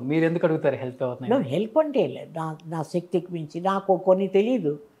గుణం, మీరు ఎందుకు అడుగుతారు హెల్ప్ అవుతుంది? హెల్ప్ అంటే నా శక్తికి మించి నాకు కొన్ని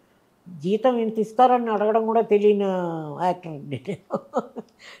తెలియదు, జీతం ఇంత ఇస్తారని అడగడం కూడా తెలియని యాక్టర్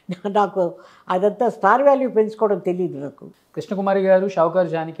నాకు. అదంతా స్టార్ వాల్యూ పెంచుకోవడం తెలియదు నాకు. కృష్ణకుమారి గారు,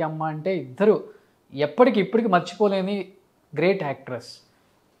 షావుకార్ జానకి అమ్మ అంటే ఇద్దరు ఇప్పటికి మర్చిపోలేని గ్రేట్ యాక్ట్రెస్.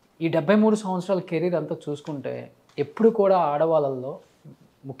 ఈ 73 సంవత్సరాల కెరీర్ అంతా చూసుకుంటే ఎప్పుడు కూడా ఆడవాళ్ళల్లో,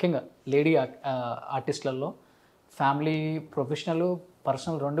 ముఖ్యంగా లేడీ ఆర్టిస్టులలో ఫ్యామిలీ, ప్రొఫెషనల్,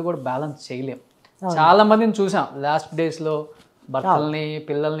 పర్సనల్ 2 కూడా బ్యాలెన్స్ చేయలేం. చాలా మందిని చూసాం లాస్ట్ డేస్లో భర్తల్ని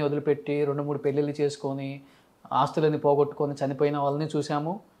పిల్లల్ని వదిలిపెట్టి 2-3 పెళ్ళిళ్ళు చేసుకొని ఆస్తులని పోగొట్టుకొని చనిపోయిన వాళ్ళని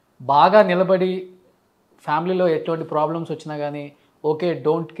చూసాము. బాగా నిలబడి ఫ్యామిలీలో ఎటువంటి ప్రాబ్లమ్స్ వచ్చినా కానీ okay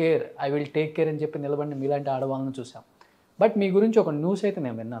don't care I will take care అని చెప్పి నిలబడిన మీలాంటి ఆడవాళ్ళని చూసాం. బట్ మీ గురించి ఒక న్యూస్ అయితే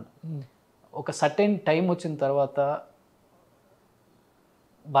నేను విన్నాను. ఒక సర్టెన్ టైం వచ్చిన తర్వాత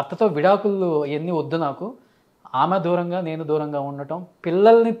భర్తతో విడాకులు ఎన్ని వద్దు నాకు, ఆమె దూరంగా నేను దూరంగా ఉండటం,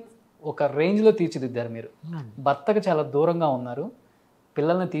 పిల్లల్ని ఒక రేంజ్లో తీర్చిదిద్దారు మీరు. భర్తకు చాలా దూరంగా ఉన్నారు,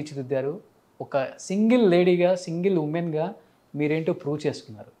 పిల్లల్ని తీర్చిదిద్దారు. ఒక సింగిల్ లేడీగా సింగిల్ ఉమెన్గా మీరేంటో ప్రూవ్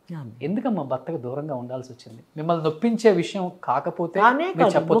చేసుకున్నారు. ఎందుకమ్మా భర్తకు దూరంగా ఉండాల్సి వచ్చింది? మిమ్మల్ని నొప్పించే విషయం కాకపోతే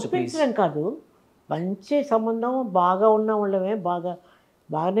చెప్పొచ్చు ప్లీజ్. కాదు, మంచి సంబంధం, బాగా ఉన్న వాళ్ళమే,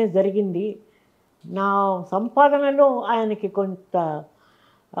 బాగానే జరిగింది. నా సంపాదనలో ఆయనకి కొంత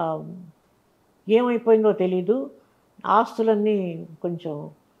ఏమైపోయిందో తెలీదు, ఆస్తులన్నీ కొంచెం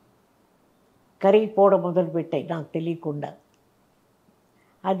కరిగిపోవడం మొదలుపెట్టాయి నాకు తెలియకుండా.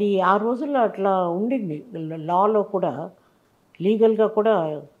 అది ఆ రోజుల్లో అట్లా ఉండింది. లాలో కూడా లీగల్గా కూడా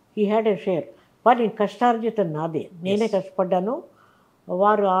హీ హ్యాడ్ ఎ షేర్. కానీ కష్టార్జితం నాదే, నేనే కష్టపడ్డాను.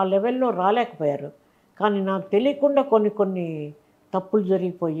 వారు ఆ లెవెల్లో రాలేకపోయారు. కానీ నాకు తెలియకుండా కొన్ని తప్పులు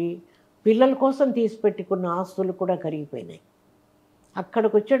జరిగిపోయి పిల్లల కోసం తీసిపెట్టుకున్న ఆస్తులు కూడా కరిగిపోయినాయి.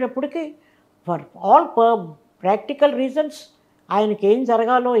 అక్కడికి వచ్చేటప్పటికి ఫర్ ఆల్ ప్రాక్టికల్ రీజన్స్ ఆయనకి ఏం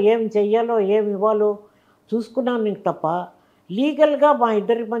జరగాలో, ఏం చెయ్యాలో, ఏం ఇవ్వాలో చూసుకున్నాను నీకు తప్ప, లీగల్గా మా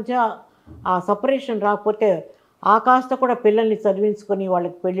ఇద్దరి మధ్య ఆ సపరేషన్ రాకపోతే ఆ కాస్త కూడా పిల్లల్ని చదివించుకొని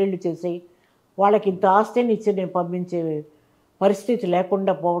వాళ్ళకి పెళ్ళిళ్ళు చేసి వాళ్ళకి ఇంత ఆస్తిని ఇచ్చి నేను పంపించే పరిస్థితి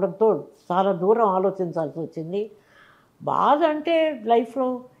లేకుండా పోవడంతో చాలా దూరం ఆలోచించాల్సి వచ్చింది. బాధ అంటే లైఫ్లో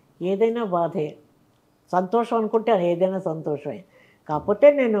ఏదైనా బాధే, సంతోషం అనుకుంటే ఏదైనా సంతోషమే. కాకపోతే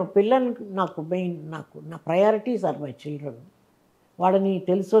నేను పిల్లలకి నా ప్రయారిటీస్ ఆర్ మై చిల్డ్రన్. వాళ్ళని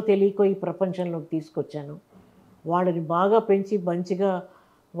తెలుసో తెలియకో ఈ ప్రపంచంలోకి తీసుకొచ్చాను. వాళ్ళని బాగా పెంచి మంచిగా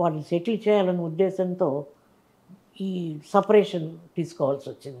వాళ్ళని సెటిల్ చేయాలనే ఉద్దేశంతో ఈ సపరేషన్ తీసుకోవాల్సి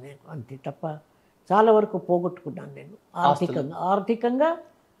వచ్చింది నేను, అంతే తప్ప చాలా వరకు పోగొట్టుకున్నాను నేను ఆర్థికంగా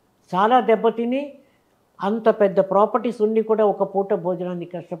చాలా దెబ్బతిని. అంత పెద్ద ప్రాపర్టీస్ ఉండి కూడా ఒక పూట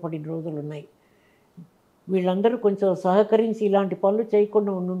భోజనానికి కష్టపడిన రోజులు ఉన్నాయి. వీళ్ళందరూ కొంచెం సహకరించి ఇలాంటి పనులు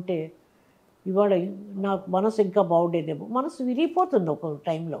చేయకుండా ఉండుంటే ఇవాళ నాకు మనసు ఇంకా బాగుండేదేమో. మనసు విరిగిపోతుంది ఒక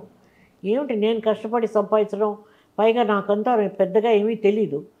టైంలో. ఏమిటి నేను కష్టపడి సంపాదించడం, పైగా నాకంతా పెద్దగా ఏమీ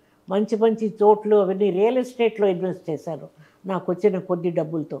తెలీదు. మంచి చోట్లు అవన్నీ రియల్ ఎస్టేట్లో ఇన్వెస్ట్ చేశాను నాకు వచ్చిన కొద్ది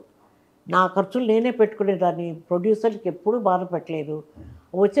డబ్బులతో. నా ఖర్చులు నేనే పెట్టుకునేదాన్ని, ప్రొడ్యూసర్కి ఎప్పుడూ బాధ పెట్టలేదు.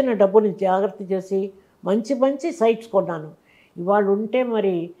 వచ్చిన డబ్బుని జాగ్రత్త చేసి మంచి సైట్స్ కొన్నాను. ఇవాళ ఉంటే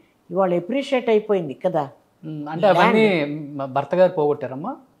మరి ఇవాళ ఎప్రిషియేట్ అయిపోయింది కదా. అంటే అవన్నీ భర్త గారు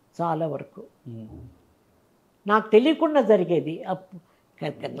పోగొట్టారమ్మా చాలా వరకు. నాకు తెలియకుండా జరిగేది.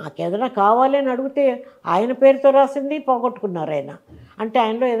 నాకు ఏదైనా కావాలి అని అడిగితే ఆయన పేరుతో రాసింది పోగొట్టుకున్నారు ఆయన. అంటే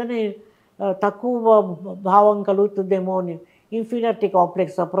ఆయనలో ఏదైనా తక్కువ భావం కలుగుతుందేమో అని, ఇన్ఫీరియారిటీ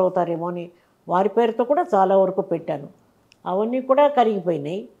కాంప్లెక్స్ సఫర్ అవుతారేమో అని వారి పేరుతో కూడా చాలా వరకు పెట్టాను. అవన్నీ కూడా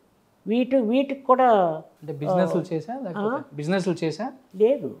కరిగిపోయినాయి. వీటికి కూడా అంటే బిజినెస్లు చేసా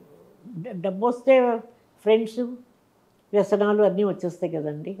లేదు. డబ్బు వస్తే ఫ్రెండ్స్, వ్యసనాలు అన్నీ వచ్చేస్తాయి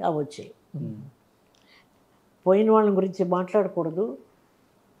కదండి, అవి వచ్చాయి. పోయిన వాళ్ళ గురించి మాట్లాడకూడదు.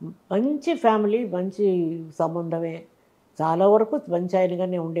 మంచి ఫ్యామిలీ, మంచి సంబంధమే, చాలా వరకు మంచి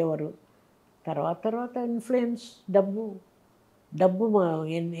ఆయనగానే ఉండేవారు. తర్వాత ఇన్ఫ్లుయెన్స్, డబ్బు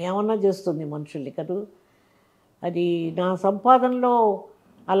ఏమన్నా చేస్తుంది మనుషుల్ని కదా. అది నా సంపాదనలో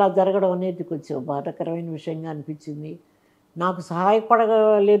అలా జరగడం అనేది కొంచెం బాధాకరమైన విషయంగా అనిపించింది. నాకు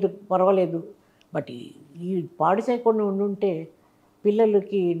సహాయపడలేదు, పర్వాలేదు. బట్ ఈ పాడు చేయకుండా ఉండుంటే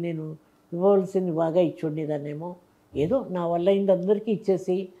పిల్లలకి నేను ఇవ్వవలసింది బాగా ఇచ్చి ఉండేదాన్నేమో. ఏదో నా వల్ల అయింది అందరికీ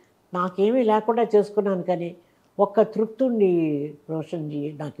ఇచ్చేసి నాకేమీ లేకుండా చేసుకున్నాను. కానీ ఒక్క తృప్తి ఉంది రోషన్జీ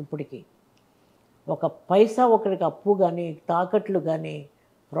నాకు ఇప్పటికీ. ఒక పైసా ఒకరికి అప్పు కానీ, తాకట్లు కానీ,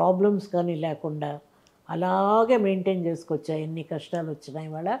 ప్రాబ్లమ్స్ కానీ లేకుండా అలాగే మెయింటైన్ చేసుకొచ్చా. ఎన్ని కష్టాలు వచ్చినాయి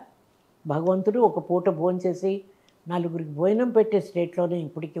వాళ్ళ. భగవంతుడు ఒక పూట భోంచేసి నలుగురికి భోజనం పెట్టే స్టేట్లోనే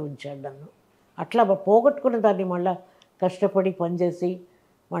ఇప్పటికీ ఉంచాడు నన్ను. అట్లా పోగొట్టుకున్న దాన్ని మళ్ళీ కష్టపడి పనిచేసి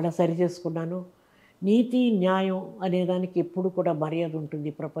మళ్ళీ సరి చేసుకున్నాను. నీతి న్యాయం అనేదానికి ఎప్పుడు కూడా మర్యాద ఉంటుంది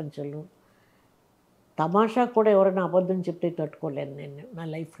ప్రపంచంలో. తమాషా కూడా ఎవరైనా అబద్ధం చెప్తే తట్టుకోలేను నేను నా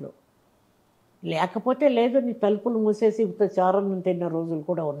లైఫ్లో. లేకపోతే లేదు, నీ తలుపులు మూసేసి చారణ తిన్న రోజులు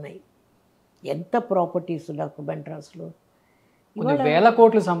కూడా ఉన్నాయి. ఎంత ప్రాపర్టీస్ నాకు మెడ్రాస్లో. వేల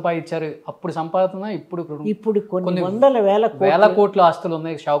కోట్లు సంపాదించారు. అప్పుడు సంపాదన ఇప్పుడు కొన్ని వందల వేల కోట్ల ఆస్తులు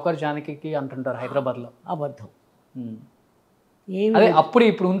ఉన్నాయి షౌకర్ జానకి అంటుంటారు హైదరాబాద్లో. అబద్ధం. అదే అప్పుడు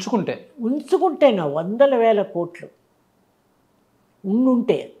ఇప్పుడు ఉంచుకుంటేనా 100,000 కోట్లు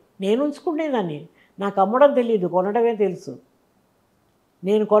ఉండుంటే నేను ఉంచుకునేదాన్ని. నాకు అమ్మడం తెలియదు, కొనడమే తెలుసు.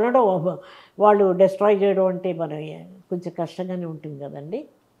 నేను కొనడం వాళ్ళు డిస్ట్రాయ్ చేయడం అంటే మన కొంచెం కష్టంగానే ఉంటుంది కదండి.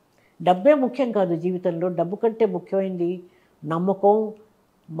 డబ్బే ముఖ్యం కాదు జీవితంలో. డబ్బు కంటే ముఖ్యమైనది నమ్మకం,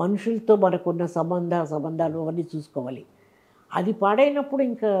 మనుషులతో మనకున్న సంబంధాలు అవన్నీ చూసుకోవాలి. అది పాడైనప్పుడు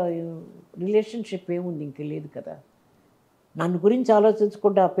ఇంకా రిలేషన్షిప్ ఏముంది, ఇంక లేదు కదా. నన్ను గురించి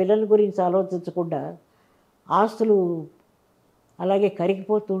ఆలోచించకుండా, పిల్లల గురించి ఆలోచించకుండా ఆస్తులు అలాగే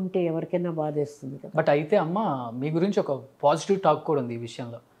కరిగిపోతూ ఉంటే ఎవరికైనా బాధేస్తుంది కదా. బట్ అయితే అమ్మ, మీ గురించి ఒక పాజిటివ్ టాక్ కూడా ఉంది ఈ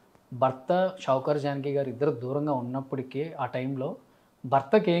విషయంలో. భర్త షౌకర్ జానకి గారు ఇద్దరు దూరంగా ఉన్నప్పటికీ ఆ టైంలో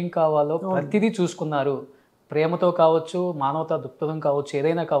భర్తకి ఏం కావాలో ప్రతిదీ చూసుకున్నారు. ప్రేమతో కావచ్చు, మానవతా దృక్పథం కావచ్చు,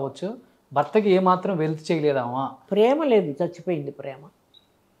 ఏదైనా కావచ్చు, భర్తకి ఏమాత్రం వెల్త్ చేయలేదమ్మా. ప్రేమ లేదు, చచ్చిపోయింది ప్రేమ.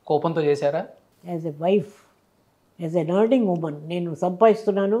 కోపంతో చేశారా? As a wife, as N earning women, నేను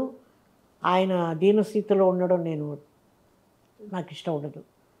సంపాదిస్తున్నాను, ఆయన దీనస్థితిలో ఉండడం నాకు ఇష్టం ఉండదు.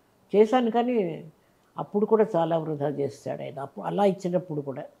 చేశాను, కానీ అప్పుడు కూడా చాలా వృధా చేస్తాడు ఆయన. అప్పుడు అలా ఇచ్చినప్పుడు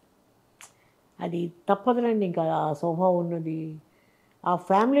కూడా అది తప్పదులండి. ఇంకా ఆ స్వభావం ఉన్నది ఆ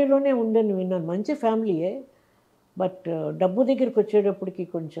ఫ్యామిలీలోనే ఉందని విన్నాను. మంచి ఫ్యామిలీయే, బట్ డబ్బు దగ్గరికి వచ్చేటప్పటికి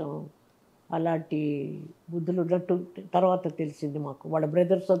కొంచెం అలాంటి బుద్ధులు ఉన్నట్టు తర్వాత తెలిసింది మాకు. వాళ్ళ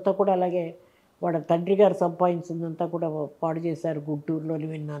బ్రదర్స్ అంతా కూడా అలాగే, వాళ్ళ తండ్రి గారు సంపాదించిందంతా కూడా పాడు చేశారు గుంటూరులోని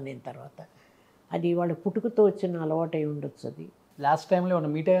విన్నాను నేను తర్వాత. అది వాళ్ళ పుట్టుకతో వచ్చిన అలవాటు అయి ఉండొచ్చు. అది లాస్ట్ టైంలో ఏమన్నా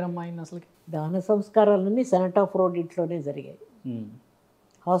మీట్ అయ్యారమ్మా ఆయన అసలుకి? దాన సంస్కారాలన్నీ సెనట్ ఆఫ్ రోడ్ ఇంట్లోనే జరిగాయి.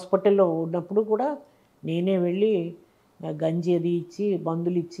 హాస్పిటల్లో ఉన్నప్పుడు కూడా నేనే వెళ్ళి గంజి అది ఇచ్చి,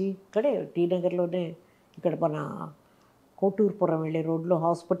 మందులు ఇచ్చి, ఇక్కడే టీ నగర్లోనే, ఇక్కడ మన కోటూరుపురం వెళ్ళే రోడ్లో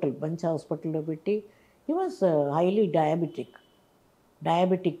హాస్పిటల్, మంచి హాస్పిటల్లో పెట్టి. He was highly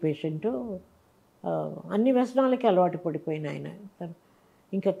diabetic patient. అన్ని వ్యసనాలకి అలవాటు పడిపోయిన ఆయన.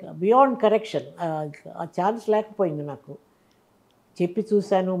 ఇంకా బియాండ్ కరెక్షన్. ఆ ఛాన్స్ లేకపోయింది నాకు. చెప్పి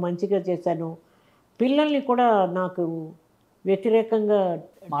చూశాను, మంచిగా చేశాను. పిల్లల్ని కూడా నాకు వ్యతిరేకంగా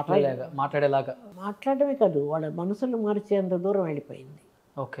మాట్లాడమే కాదు, వాళ్ళ మనసులు మార్చేంత దూరం వెళ్ళిపోయింది.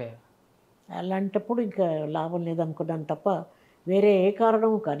 ఓకే. అలాంటప్పుడు ఇంకా లాభం లేదనుకున్నాను తప్ప వేరే ఏ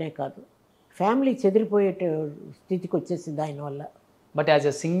కారణం కానే కాదు. ఫ్యామిలీ చెదిరిపోయే స్థితికి వచ్చేసింది ఆయన వల్ల. But as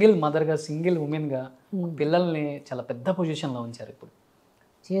a single మదర్గా, single ఉమెన్గా పిల్లల్ని చాలా పెద్ద పొజిషన్లో ఉంచారు ఇప్పుడు.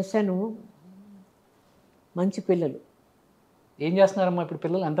 చేశాను. మంచి పిల్లలు. ఏం చేస్తున్నారమ్మా ఇప్పుడు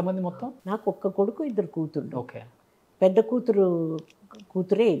పిల్లలు? ఎంతమంది మొత్తం? నాకు ఒక్క కొడుకు, ఇద్దరు కూతుళ్ళు. ఓకే. పెద్ద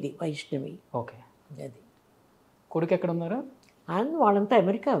కూతురే ఇది, వైష్ణవి. ఓకే. అది. కొడుకు ఎక్కడ ఉన్నారు? వాళ్ళంతా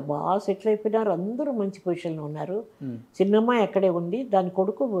అమెరికా బాగా సెటిల్ అయిపోయినారు. అందరూ మంచి పొజిషన్లో ఉన్నారు. చిన్నమ్మాయి అక్కడే ఉంది, దాని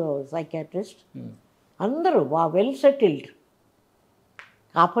కొడుకు సైకాట్రిస్ట్. అందరూ వెల్ సెటిల్డ్.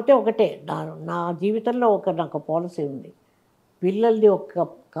 కాకపోతే ఒకటే, నా జీవితంలో నాకు పాలసీ ఉంది. పిల్లలది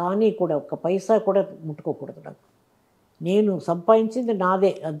ఒక్క పైసా కూడా ముట్టుకోకూడదు. నాకు నేను సంపాదించింది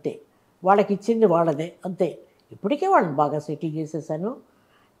నాదే, అంతే. వాళ్ళకి ఇచ్చింది వాళ్ళదే, అంతే. ఇప్పటికే వాళ్ళని బాగా సెటిల్ చేసేసాను.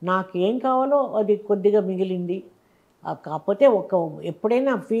 నాకు ఏం కావాలో అది కొద్దిగా మిగిలింది. కాకపోతే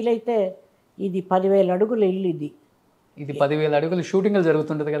ఎప్పుడైనా ఫీల్ అయితే ఇది 10,000 అడుగుల ఇల్లు. ఇది 10,000 అడుగులు షూటింగ్లు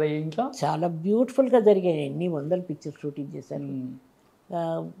జరుగుతుంటుంది కదా ఈ ఇంట్లో. చాలా బ్యూటిఫుల్గా జరిగాయి. ఎన్ని వందల పిక్చర్స్ షూటింగ్ చేశాను.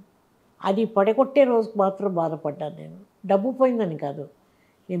 అది పడగొట్టే రోజుకు మాత్రం బాధపడ్డాను నేను. డబ్బు పోయిందని కాదు,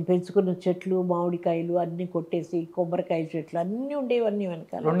 నేను పెంచుకున్న చెట్లు, మామిడికాయలు అన్నీ కొట్టేసి, కొబ్బరికాయ చెట్లు అన్నీ ఉండేవి, అన్నీ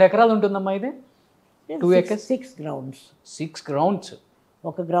వెనకాల. 2 ఎకరాలు ఉంటుందమ్మా ఇది? 2 acres? 6 గ్రౌండ్స్. 6 గ్రౌండ్స్.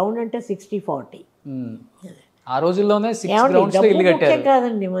 ఒక గ్రౌండ్ అంటే 60-40. ఆ రోజుల్లోనే 6 గ్రౌండ్స్లో ఇల్లు కట్టారు.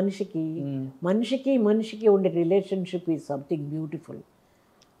 కాదండి, మనిషికి ఉండే రిలేషన్షిప్ ఈజ్ సంథింగ్ బ్యూటిఫుల్.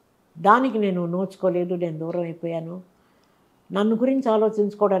 దానికి నేను నోచుకోలేదు, నేను దూరం అయిపోయాను. నన్ను గురించి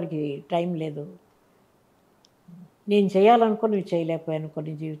ఆలోచించుకోవడానికి టైం లేదు. నేను చేయాలనుకుని చేయలేకపోయాను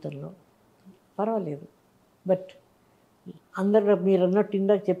కొన్ని జీవితంలో. పర్వాలేదు. బట్ అందరూ మీరు అన్నట్టు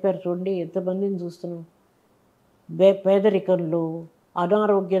ఇందాక చెప్పారు చూడండి, ఎంతమందిని చూస్తున్నాం పేదరికంలో,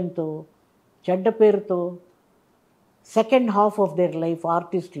 అనారోగ్యంతో, చెడ్డ పేరుతో, second half of their life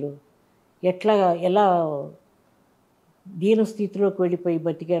ఆర్టిస్టులు ఎలా దీనస్థితిలోకి వెళ్ళిపోయి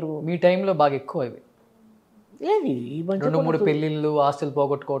బతికారు. మీ టైంలో బాగా ఎక్కువ ఇవి. లేదు, ఈ 2-3 పెళ్ళిళ్ళు, ఆస్తులు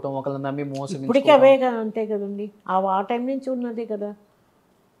పోగొట్టుకోవటం, ఒకళ్ళని నమ్మి మోసం. ఇప్పటికీ అవే కదా, అంతే కదండి. ఆ టైం నుంచి ఉన్నదే కదా.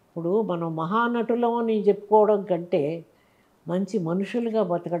 ఇప్పుడు మనం మహానటులం అని చెప్పుకోవడం కంటే మంచి మనుషులుగా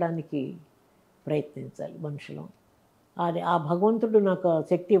బతకడానికి ప్రయత్నించాలి మనుషులం. ఆ భగవంతుడు నాకు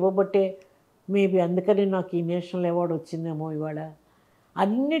శక్తి ఇవ్వబట్టే మేబీ అందుకని నాకు ఈ నేషనల్ అవార్డు వచ్చిందేమో ఇవాళ.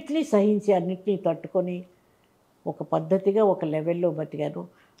 అన్నిటినీ సహించి, అన్నిటినీ తట్టుకొని ఒక పద్ధతిగా ఒక లెవెల్లో బతికాను.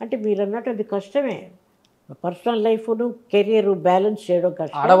 అంటే మీరు అన్నట్టు అది కష్టమే. పర్సనల్ లైఫ్ను, కెరియర్ బ్యాలెన్స్ చేయడం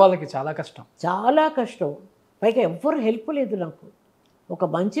కష్టం. ఆడవాళ్ళకి చాలా కష్టం. పైగా ఎవ్వరు హెల్ప్ లేదు నాకు. ఒక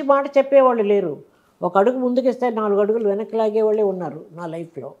మంచి మాట చెప్పేవాళ్ళు లేరు. ఒక అడుగు ముందుకేస్తే 4 అడుగులు వెనక్కి లాగేవాళ్ళే ఉన్నారు నా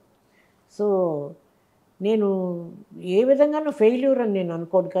లైఫ్లో. సో నేను ఏ విధంగానూ ఫెయిల్యూర్ అని నేను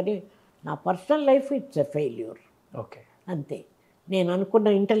అనుకోను, కానీ నా personal life it's a failure okay. అంతే. నేను అనుకున్న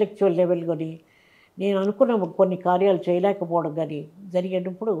ఇంటలెక్చువల్ లెవెల్ కానీ నేను అనుకున్న కొన్ని కార్యాలు చేయలేకపోవడం కానీ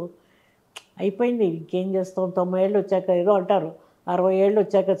జరిగేటప్పుడు అయిపోయింది, ఇంకేం చేస్తాం, 90 ఏళ్ళు వచ్చాక ఏదో అంటారు 60 ఏళ్ళు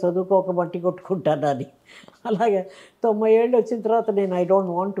వచ్చాక చదువుకోక మట్టి కొట్టుకుంటాను అని. అలాగే 90 ఏళ్ళు వచ్చిన తర్వాత నేను I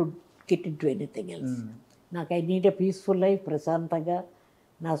don't want to Git in to anything else. నాకు I need a peaceful life, ప్రశాంతంగా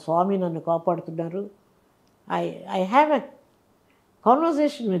నా స్వామి నన్ను కాపాడుతున్నారు. I I have a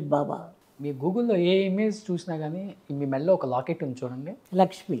conversation with బాబా. మీ గూగుల్లో ఏ ఇమేజ్ చూసినా కానీ మీ మెల్లో ఒక లాకెట్ ఉంది చూడండి,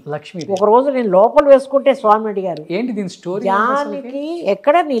 లక్ష్మి. లక్ష్మి. ఒకరోజు నేను లోపల వేసుకుంటే స్వామి అడిగారు, ఏంటి దీని స్టోరీ? జానకి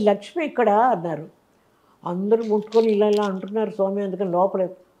ఎక్కడ, నీ లక్ష్మి ఎక్కడ అన్నారు. అందరూ ముట్టుకొని ఇలా ఇలా అంటున్నారు స్వామి, అందుకని లోపల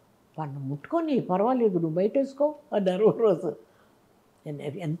వాడిని ముట్టుకొని పర్వాలేదు నువ్వు బయట వేసుకో అన్నారు. రోజు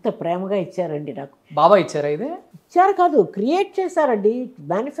ఎంత ప్రేమగా ఇచ్చారండి నాకు. బాబా ఇచ్చారా ఇది? ఇచ్చారు కాదు, క్రియేట్ చేశారండి.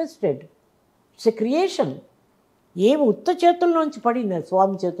 Manifested, it's a creation. ఏమి ఉత్త చేతుల్లోంచి పడింది, అది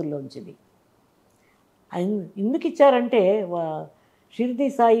స్వామి చేతుల్లోంచిది. ఎందుకు ఇచ్చారంటే షిరిడి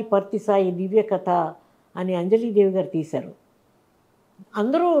సాయి పర్తి సాయి దివ్య కథ అని అంజలీదేవి గారు తీశారు.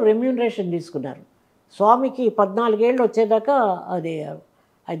 అందరూ రెమ్యూనరేషన్ తీసుకున్నారు. స్వామికి 14 ఏళ్ళు వచ్చేదాకా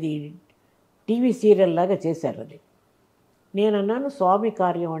అది టీవీ సీరియల్ లాగా చేశారు. అది నేను అన్నాను, స్వామి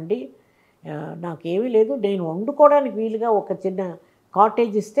కార్యం అండి, నాకేమీ లేదు, నేను వండుకోవడానికి వీలుగా ఒక చిన్న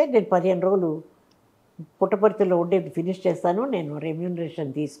కాటేజ్ ఇస్తే నేను 15 రోజులు పుట్టపర్తిలో ఉండేది ఫినిష్ చేస్తాను, నేను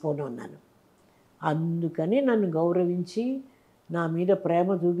రెమ్యూనరేషన్ తీసుకోను అన్నాను. అందుకని నన్ను గౌరవించి నా మీద ప్రేమ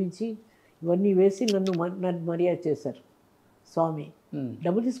చూపించి ఇవన్నీ వేసి నన్ను మర్యాద చేశారు స్వామి.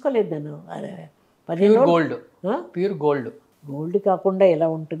 డబ్బు తీసుకోలేదు నన్ను. 15 గోల్డ్, ప్యూర్ గోల్డ్. గోల్డ్ కాకుండా ఎలా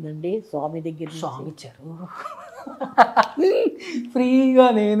ఉంటుందండి, స్వామి దగ్గర స్వామి ఇచ్చారు ఫ్రీగా,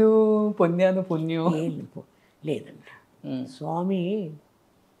 నేను పొందాను పుణ్యం. లేదండి, స్వామి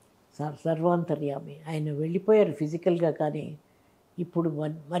సర్వాంతర్యామి. ఆయన వెళ్ళిపోయారు ఫిజికల్గా, కానీ ఇప్పుడు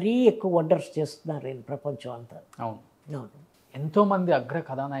మరీ ఎక్కువ వండర్స్ చేస్తున్నారు ఆయన ప్రపంచం అంతా. అవును అవును. ఎంతోమంది అగ్ర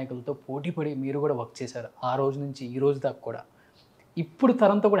కథానాయకులతో పోటీపడి మీరు కూడా వర్క్ చేశారు, ఆ రోజు నుంచి ఈ రోజు దాకా కూడా. ఇప్పుడు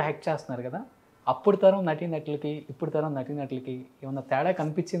తరంతో కూడా యాక్ట్ చేస్తున్నారు కదా, అప్పుడు తరం నటీనటులకి ఇప్పుడు తరం నటీనటులకి ఏమన్నా తేడా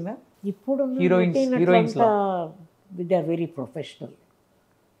కనిపించిందా? ఇప్పుడు heroines they are very professional,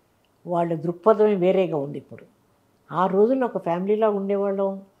 వాళ్ళ దృక్పథమే వేరేగా ఉంది ఇప్పుడు. ఆ రోజుల్లో ఒక ఫ్యామిలీలా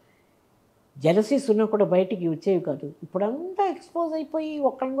ఉండేవాళ్ళం, జెలసీస్ ఉన్నా కూడా బయటికి వచ్చేవి కాదు. ఇప్పుడంతా ఎక్స్పోజ్ అయిపోయి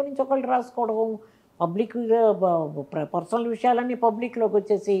ఒకళ్ళ గురించి ఒకళ్ళు రాసుకోవడం, పబ్లిక్గా పర్సనల్ విషయాలన్నీ పబ్లిక్లోకి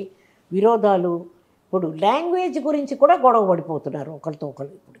వచ్చేసి విరోధాలు. ఇప్పుడు లాంగ్వేజ్ గురించి కూడా గొడవ పడిపోతున్నారు ఒకరితో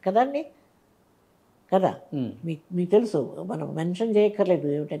ఒకరు ఇప్పుడు కదండి, కదా. మీకు తెలుసు, మనం మెన్షన్ చేయక్కర్లేదు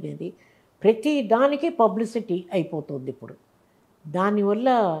ఏమిటనేది. ప్రతి దానికి పబ్లిసిటీ అయిపోతుంది ఇప్పుడు. దానివల్ల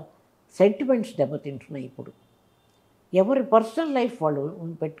సెంటిమెంట్స్ దెబ్బతింటున్నాయి ఇప్పుడు. ఎవరి పర్సనల్ లైఫ్ వాళ్ళు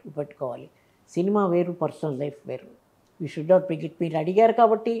పెట్టుకోవాలి. సినిమా వేరు, పర్సనల్ లైఫ్ వేరు. You should not pick it. మీరు అడిగారు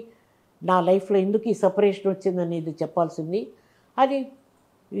కాబట్టి నా లైఫ్లో ఎందుకు ఈ సపరేషన్ వచ్చిందనేది చెప్పాల్సింది. అది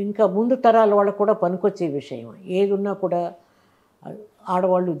ఇంకా ముందు తరాల వాళ్ళకు కూడా పనికొచ్చే విషయం. ఏది ఉన్నా కూడా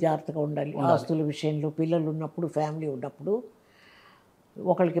ఆడవాళ్ళు జాగ్రత్తగా ఉండాలి ఆస్తుల విషయంలో. పిల్లలు ఉన్నప్పుడు, ఫ్యామిలీ ఉన్నప్పుడు,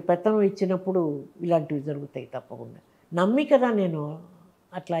 ఒకరికి పెత్తనం ఇచ్చినప్పుడు ఇలాంటివి జరుగుతాయి తప్పకుండా. నమ్మి కదా నేను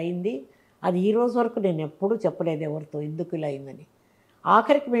అట్లా అయింది. అది ఈ రోజు వరకు నేను ఎప్పుడూ చెప్పలేదు ఎవరితో ఎందుకు ఇలా అయిందని.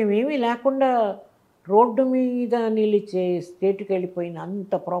 ఆఖరికి మేమేమీ లేకుండా రోడ్డు మీద నిలిచే స్టేట్కి వెళ్ళిపోయిన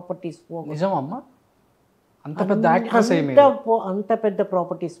అంత ప్రాపర్టీస్ నిజమమ్మా, అంత పెద్ద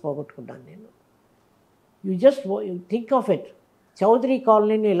ప్రాపర్టీస్ పోగొట్టుకున్నాను నేను. You just think of it. Chowdary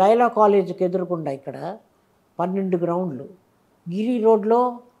కాలనీని Laila కాలేజీకి ఎదురుకుండా ఇక్కడ 12 గ్రౌండ్లు, గిరి రోడ్లో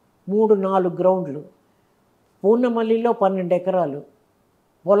 3-4 గ్రౌండ్లు, పూర్ణమల్లిలో 12 ఎకరాలు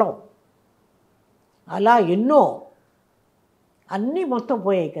పొలం, అలా ఎన్నో అన్నీ మొత్తం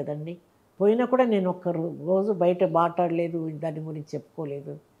పోయాయి కదండి. పోయినా కూడా నేను ఒక్క రోజు బయట మాట్లాడలేదు, దాని గురించి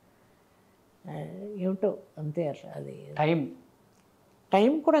చెప్పుకోలేదు. ఏమిటో అంతే. అట్లా అది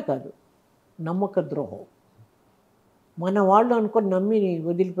టైం కూడా కాదు, నమ్మక ద్రోహం. మన వాళ్ళు అనుకొని నమ్మి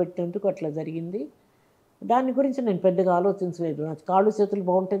వదిలిపెట్టేందుకు అట్లా జరిగింది. దాని గురించి నేను పెద్దగా ఆలోచించలేదు. నా కాళ్ళు చేతులు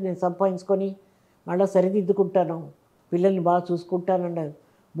బాగుంటే నేను సంపాదించుకొని మళ్ళీ సరిదిద్దుకుంటాను, పిల్లల్ని బాగా చూసుకుంటానన్న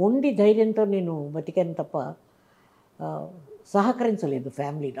మొండి ధైర్యంతో నేను బతికాను తప్ప సహకరించలేదు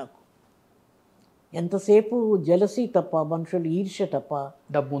ఫ్యామిలీ నాకు. ఎంతసేపు జలసీ తప్ప, మనుషులు ఈర్ష్య తప్ప,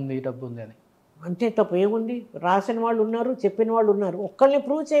 డబ్బు ఉంది అని అంతే తప్ప ఏముంది. రాసిన వాళ్ళు ఉన్నారు, చెప్పిన వాళ్ళు ఉన్నారు. ఒక్కళ్ళని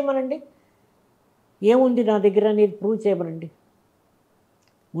ప్రూవ్ చేయమనండి, ఏముంది నా దగ్గర అనేది ప్రూవ్ చేయమనండి.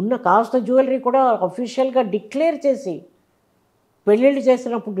 ఉన్న కాస్త జ్యువెలరీ కూడా అఫీషియల్గా డిక్లేర్ చేసి, పెళ్ళిళ్ళు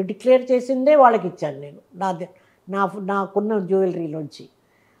చేసినప్పుడు డిక్లేర్ చేసిందే వాళ్ళకి ఇచ్చాను నేను. నాకున్న జ్యువెలరీలోంచి.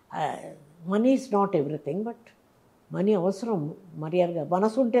 Money is not everything, but money అవసరం. మర్యాదగా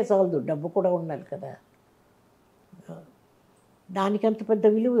మనసు ఉంటే చాలదు, డబ్బు కూడా ఉండాలి కదా. దానికి అంత పెద్ద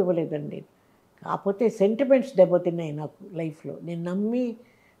విలువ ఇవ్వలేదండి. కాకపోతే సెంటిమెంట్స్ దెబ్బతిన్నాయి నాకు లైఫ్లో. నేను నమ్మి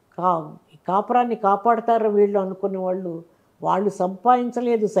కాపురాన్ని కాపాడతారు వీళ్ళు అనుకునే వాళ్ళు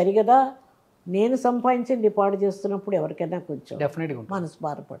సంపాదించలేదు సరిగదా, నేను సంపాదించింది పాడు చేస్తున్నప్పుడు ఎవరికైనా కొంచెం డెఫినెట్గా మనసు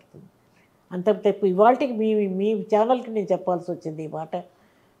బాధపడుతుంది. అంత తప్పు ఇవాళకి మీ ఛానల్కి నేను చెప్పాల్సి వచ్చింది ఈ మాట.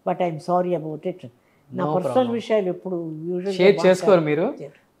 But I'm sorry about it. నా పర్సనల్ విషయాలు ఎప్పుడు షేర్ చేసుకోరు మీరు,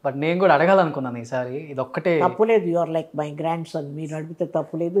 బట్ నేను కూడా అడగాలనుకున్నాను ఈసారి. ఇది ఒక్కటే తప్పులేదు. You are like my grand son. మీరు అడిగితే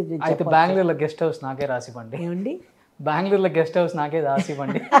తప్పులేదు. అయితే బెంగళూరులో గెస్ట్ హౌస్ నాకే రాసివ్వండి. ఏమండి, బెంగళూరులో గెస్ట్ హౌస్ నాకే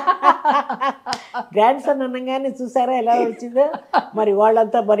రాసివ్వండి. గ్రాండ్ సన్ అనగానే చూసారా ఎలా వచ్చిందో. మరి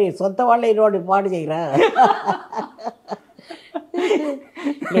వాళ్ళంతా మరి సొంత వాళ్ళ ఈరోడు పాడు చేయరా?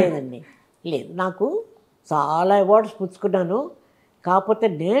 లేదండి, లేదు. నాకు చాలా అవార్డ్స్ పుచ్చుకున్నాను. కాకపోతే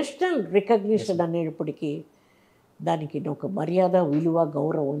నేషనల్ రికగ్నిషన్ అనేటప్పటికీ దానికి ఒక మర్యాద, విలువ,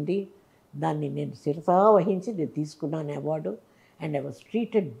 గౌరవం ఉంది. దాన్ని నేను శిరసా వహించి నేను తీసుకున్నాను award. And I was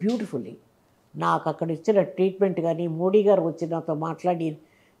treated beautifully. నాకు అక్కడ ఇచ్చిన ట్రీట్మెంట్ కానీ, మోడీ గారు వచ్చి నాతో మాట్లాడి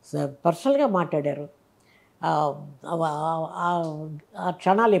పర్సనల్గా మాట్లాడారు. ఆ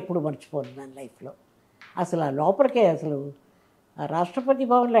క్షణాలు ఎప్పుడు మర్చిపోను నా లైఫ్లో. అసలు ఆ లోపలికే అసలు ఆ రాష్ట్రపతి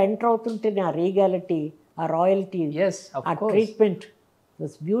భవన్లో ఎంటర్ అవుతుంటేనే ఆ రీగాలిటీ, ఆ రాయల్టీ, ఆ treatment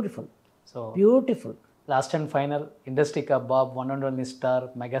was beautiful. So beautiful. Last and final industry Bob one and only star,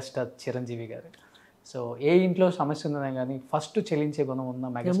 megastar Chiranjeevi గారు. సో ఏ ఇంట్లో సమస్య ఉందన్నా కానీ ఫస్ట్ చెల్లించే గుణం ఉన్న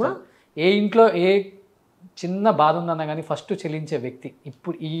మెగాస్టార్. ఏ ఇంట్లో ఏ చిన్న బాధ ఉందన్నా కానీ ఫస్ట్ చెల్లించే వ్యక్తి.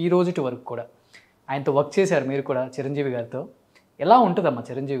 ఇప్పుడు ఈ రోజుటి వరకు కూడా ఆయనతో వర్క్ చేశారు మీరు కూడా, చిరంజీవి గారితో. ఎలా ఉంటుందమ్మా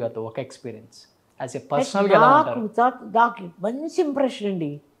చిరంజీవి గారితో ఒక ఎక్స్పీరియన్స్ యాజ్ ఎ పర్సనల్గా? ఎలా ఉంటారు? నాకు మంచి ఇంప్రెషన్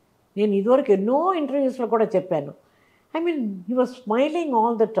అండి. నేను ఇదివరకు ఎన్నో ఇంటర్వ్యూస్లో కూడా చెప్పాను. I mean he was smiling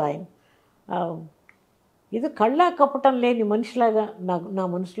all the time. ఇది కళ్ళ కప్పటం లేని మనిషిలాగా నా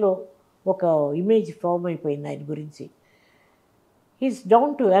మనసులో ఒక ఇమేజ్ ఫామ్ అయిపోయింది ఆయన గురించి. He's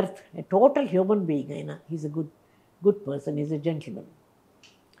down to earth, a total human being. ఆయన he's a good person, is a gentlemen.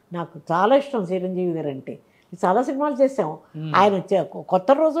 నాకు చాలా ఇష్టం చిరంజీవి గారు అంటే. చాలా సినిమాలు చేసాం. ఆయన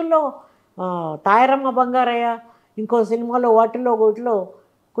కొత్త రోజుల్లో తాయారమ్మ బంగారయ్య, ఇంకో సినిమాలో వాటిలో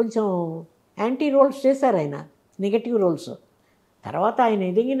కొంచెం యాంటీ రోల్స్ చేశారు ఆయన, నెగటివ్ రోల్స్. తర్వాత ఆయన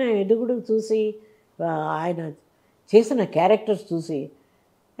ఎదుగుడు చూసి, ఆయన చేసిన క్యారెక్టర్స్ చూసి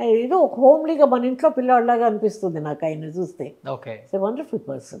ఏదో ఒక హోమ్లీగా మన ఇంట్లో పిల్లవాళ్ళలాగా అనిపిస్తుంది నాకు ఆయన చూస్తే. Okay, it's a wonderful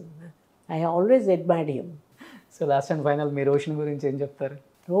person. I always admired him. So last and final మీ రోషన్ గురించి ఏం చెప్తారు?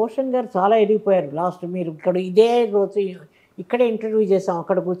 రోషన్ గారు చాలా ఎదిగిపోయారు. లాస్ట్ మీరు ఇక్కడ ఇదే రోజు ఇక్కడే ఇంటర్వ్యూ చేసాం,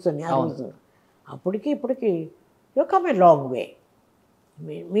 అక్కడ కూర్చొని ఆ రోజు. అప్పటికి ఇప్పటికి you come a long way.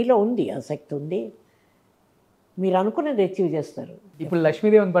 మీలో ఉంది, ఆసక్తి ఉంది. మీరు అనుకున్నది అచీవ్ చేస్తారు. ఇప్పుడు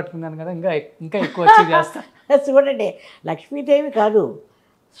లక్ష్మీదేవిని పట్టుకున్నాను కదా, ఇంకా ఎక్కువ అచీవ్ చేస్తారు. చూడండి, లక్ష్మీదేవి కాదు,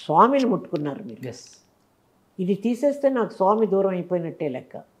 స్వామిని ముట్టుకున్నారు మీరు. ఎస్, ఇది తీసేస్తే నాకు స్వామి దూరం అయిపోయినట్టే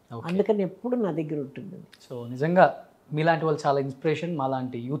లెక్క. అందుకని ఎప్పుడు నా దగ్గర ఉంటుంది. సో నిజంగా మీలాంటి వాళ్ళు చాలా ఇన్స్పిరేషన్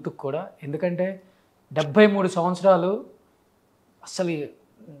మాలాంటి యూత్కి కూడా. ఎందుకంటే 73 సంవత్సరాలు అసలు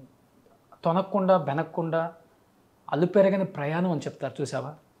తొనక్కుండా బెనక్కుండా అలుపెరగని ప్రయాణం అని చెప్తారు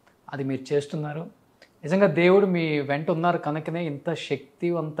చూసావా, అది మీరు చేస్తున్నారు. నిజంగా దేవుడు మీ వెంట ఉన్నారు కనుకనే ఇంత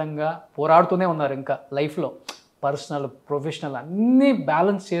శక్తివంతంగా పోరాడుతూనే ఉన్నారు. ఇంకా లైఫ్లో పర్సనల్, ప్రొఫెషనల్ అన్నీ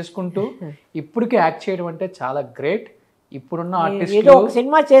బ్యాలెన్స్ చేసుకుంటూ ఇప్పటికీ యాక్ట్ చేయడం అంటే చాలా గ్రేట్. ఇప్పుడున్న ఆర్టిస్ట్ ఏదో ఒక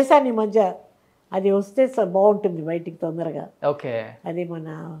సినిమా చేశాను ఈ మధ్య, అది వస్తే బాగుంటుంది బయటికి తొందరగా. ఓకే, అది మన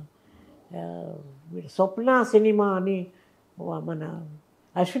స్వప్న సినిమా అని మన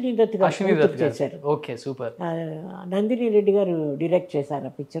అశ్విని దత్ గారు చేశారు. Okay, super. నందిని రెడ్డి గారు డైరెక్ట్ చేశారు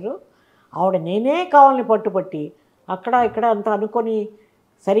ఆ పిక్చరు. ఆవిడ నేనే కావాలని పట్టుపట్టి అక్కడ ఇక్కడ అంతా అనుకొని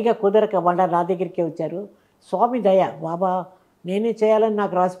సరిగా కుదరక వాళ్ళ నా దగ్గరికే వచ్చారు. స్వామి దయ, బాబా నేనే చేయాలని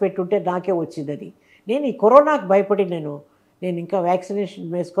నాకు రాసి పెట్టుంటే నాకే వచ్చింది అది. నేను ఈ కరోనాకు భయపడి నేను ఇంకా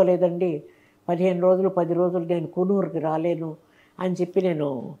వ్యాక్సినేషన్ వేసుకోలేదండి. 15 రోజులు 10 రోజులు నేను కూనూరుకి రాలేను అని చెప్పి నేను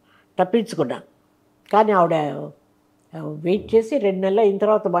తప్పించుకున్నా. కానీ ఆవిడ వెయిట్ చేసి 2 నెలలు అయిన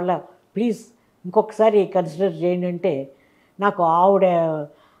తర్వాత మళ్ళీ ప్లీజ్ ఇంకొకసారి కన్సిడర్ చేయండి అంటే, నాకు ఆవిడ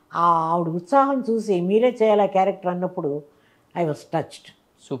ఉత్సాహం చూసి మీరే చేయాలి ఆ క్యారెక్టర్ అన్నప్పుడు ఐ వాజ్ టచ్డ్.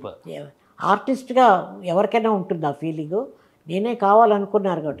 సూపర్. ఆర్టిస్ట్గా ఎవరికైనా ఉంటుంది ఆ ఫీలింగు. నేనే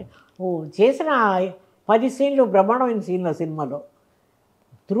కావాలనుకున్నారు కాబట్టి చేసిన 10 సీన్లు బ్రహ్మాండమైన సీన్లు సినిమాలో.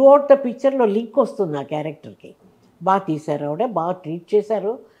 త్రూ అవుట్ ద పిక్చర్లో లింక్ వస్తుంది ఆ క్యారెక్టర్కి. బాగా తీశారు, ఆవిడ బాగా ట్రీట్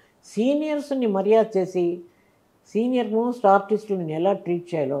చేశారు. సీనియర్స్ని మర్యాద చేసి సీనియర్ మోస్ట్ ఆర్టిస్టులను ఎలా ట్రీట్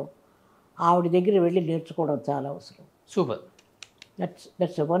చేయాలో ఆవిడ దగ్గర వెళ్ళి నేర్చుకోవడం చాలా అవసరం. Super.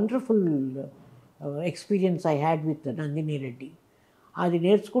 That's a wonderful experience I had with Nandini Reddy. అది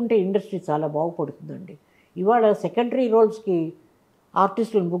నేర్చుకుంటే ఇండస్ట్రీ చాలా బాగుపడుతుందండి. ఇవాళ సెకండరీ రోల్స్కి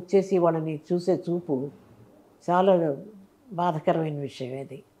ఆర్టిస్టులను బుక్ చేసి వాళ్ళని చూసే చూపు చాలా బాధాకరమైన విషయం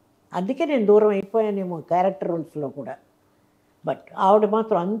అది. అందుకే నేను దూరం అయిపోయానేమో క్యారెక్టర్ రోల్స్లో కూడా. బట్ ఆవిడ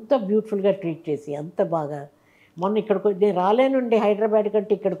మాత్రం అంత బ్యూటిఫుల్గా ట్రీట్ చేసి అంత బాగా. మొన్న ఇక్కడికి నేను రాలేనుండి హైదరాబాద్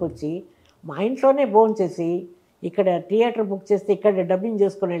కంటే ఇక్కడికి వచ్చి మా ఇంట్లోనే భోజనం చేసి ఇక్కడ థియేటర్ బుక్ చేస్తే ఇక్కడ డబ్బింగ్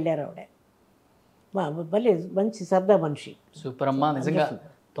చేసుకొని వెళ్ళారు ఆవిడ. భలే మంచి సరదా మనిషి. సూపర్ అమ్మా, నిజంగా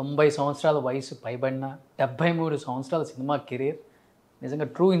 90 సంవత్సరాల వయసు పైబడిన 73 సంవత్సరాల సినిమా కెరీర్ నిజంగా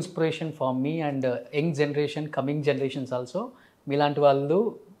true inspiration for me and young generation, coming generations also. మీలాంటి వాళ్ళు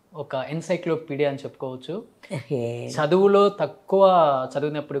ఒక ఎన్సైక్లోపీడియా అని చెప్పుకోవచ్చు. చదువులో తక్కువ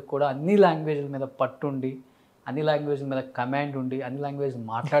చదివినప్పటికి కూడా అన్ని లాంగ్వేజ్ల మీద పట్టుండి, అన్ని లాంగ్వేజ్ల మీద కమాండ్ ఉండి, అన్ని లాంగ్వేజ్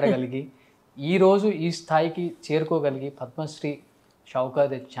మాట్లాడగలిగి ఈరోజు ఈ స్థాయికి చేరుకోగలిగి పద్మశ్రీ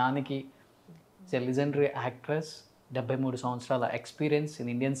షౌకార్ జానకి లెజెండరీ యాక్ట్రెస్, 73 సంవత్సరాల ఎక్స్పీరియన్స్ ఇన్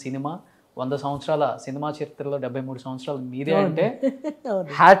ఇండియన్ సినిమా, 100 సంవత్సరాల సినిమా చరిత్రలో 73 సంవత్సరాలు మీరే అంటే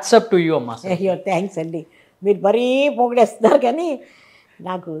హ్యాట్స్ అప్ టు యూ అమ్మా. అయ్యో థ్యాంక్స్ అండి, మీరు మరీ పొగిడేస్తున్నారు కానీ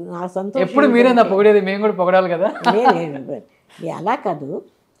నాకు నా సంతోషం. ఎప్పుడు మీరే నా పొగిడేది, మేము కూడా పొగడాలి కదా. అలా కాదు,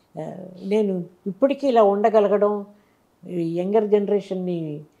 నేను ఇప్పటికీ ఇలా ఉండగలగడం యంగర్ జనరేషన్ని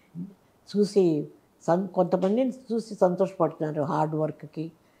చూసి కొంతమందిని చూసి సంతోషపడుతున్నారు హార్డ్ వర్క్కి.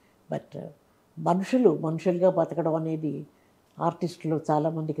 బట్ మనుషులుగా బతకడం అనేది ఆర్టిస్టులు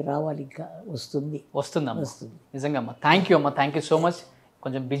చాలామందికి రావాలి, ఇంకా వస్తుందమ్మా. నిజంగా అమ్మా, థ్యాంక్ యూ అమ్మా, థ్యాంక్ యూ సో మచ్.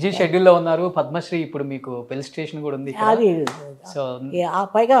 కొంచెం బిజీ షెడ్యూల్లో ఉన్నారు. పద్మశ్రీ ఇప్పుడు మీకు పెళ్లి స్టేషన్ కూడా ఉంది అది. సో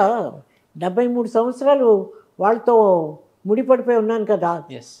పైగా 73 సంవత్సరాలు వాళ్ళతో ముడిపడిపోయి ఉన్నాను కదా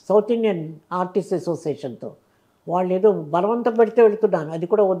సౌత్ ఇండియన్ ఆర్టిస్ట్ అసోసియేషన్తో. వాళ్ళు ఏదో బలవంతం పెడితే వెళ్తున్నాను, అది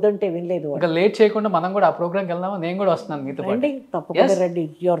కూడా వద్దంటే వినలేదు. ఇంకా లేట్ చేయకుండా మనం కూడా ఆ ప్రోగ్రామ్కి వెళ్దామా? నేను కూడా వస్తున్నాను మీతో. రండి, తప్పకుండా రండి.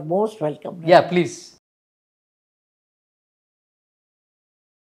 You are most welcome. Yeah please.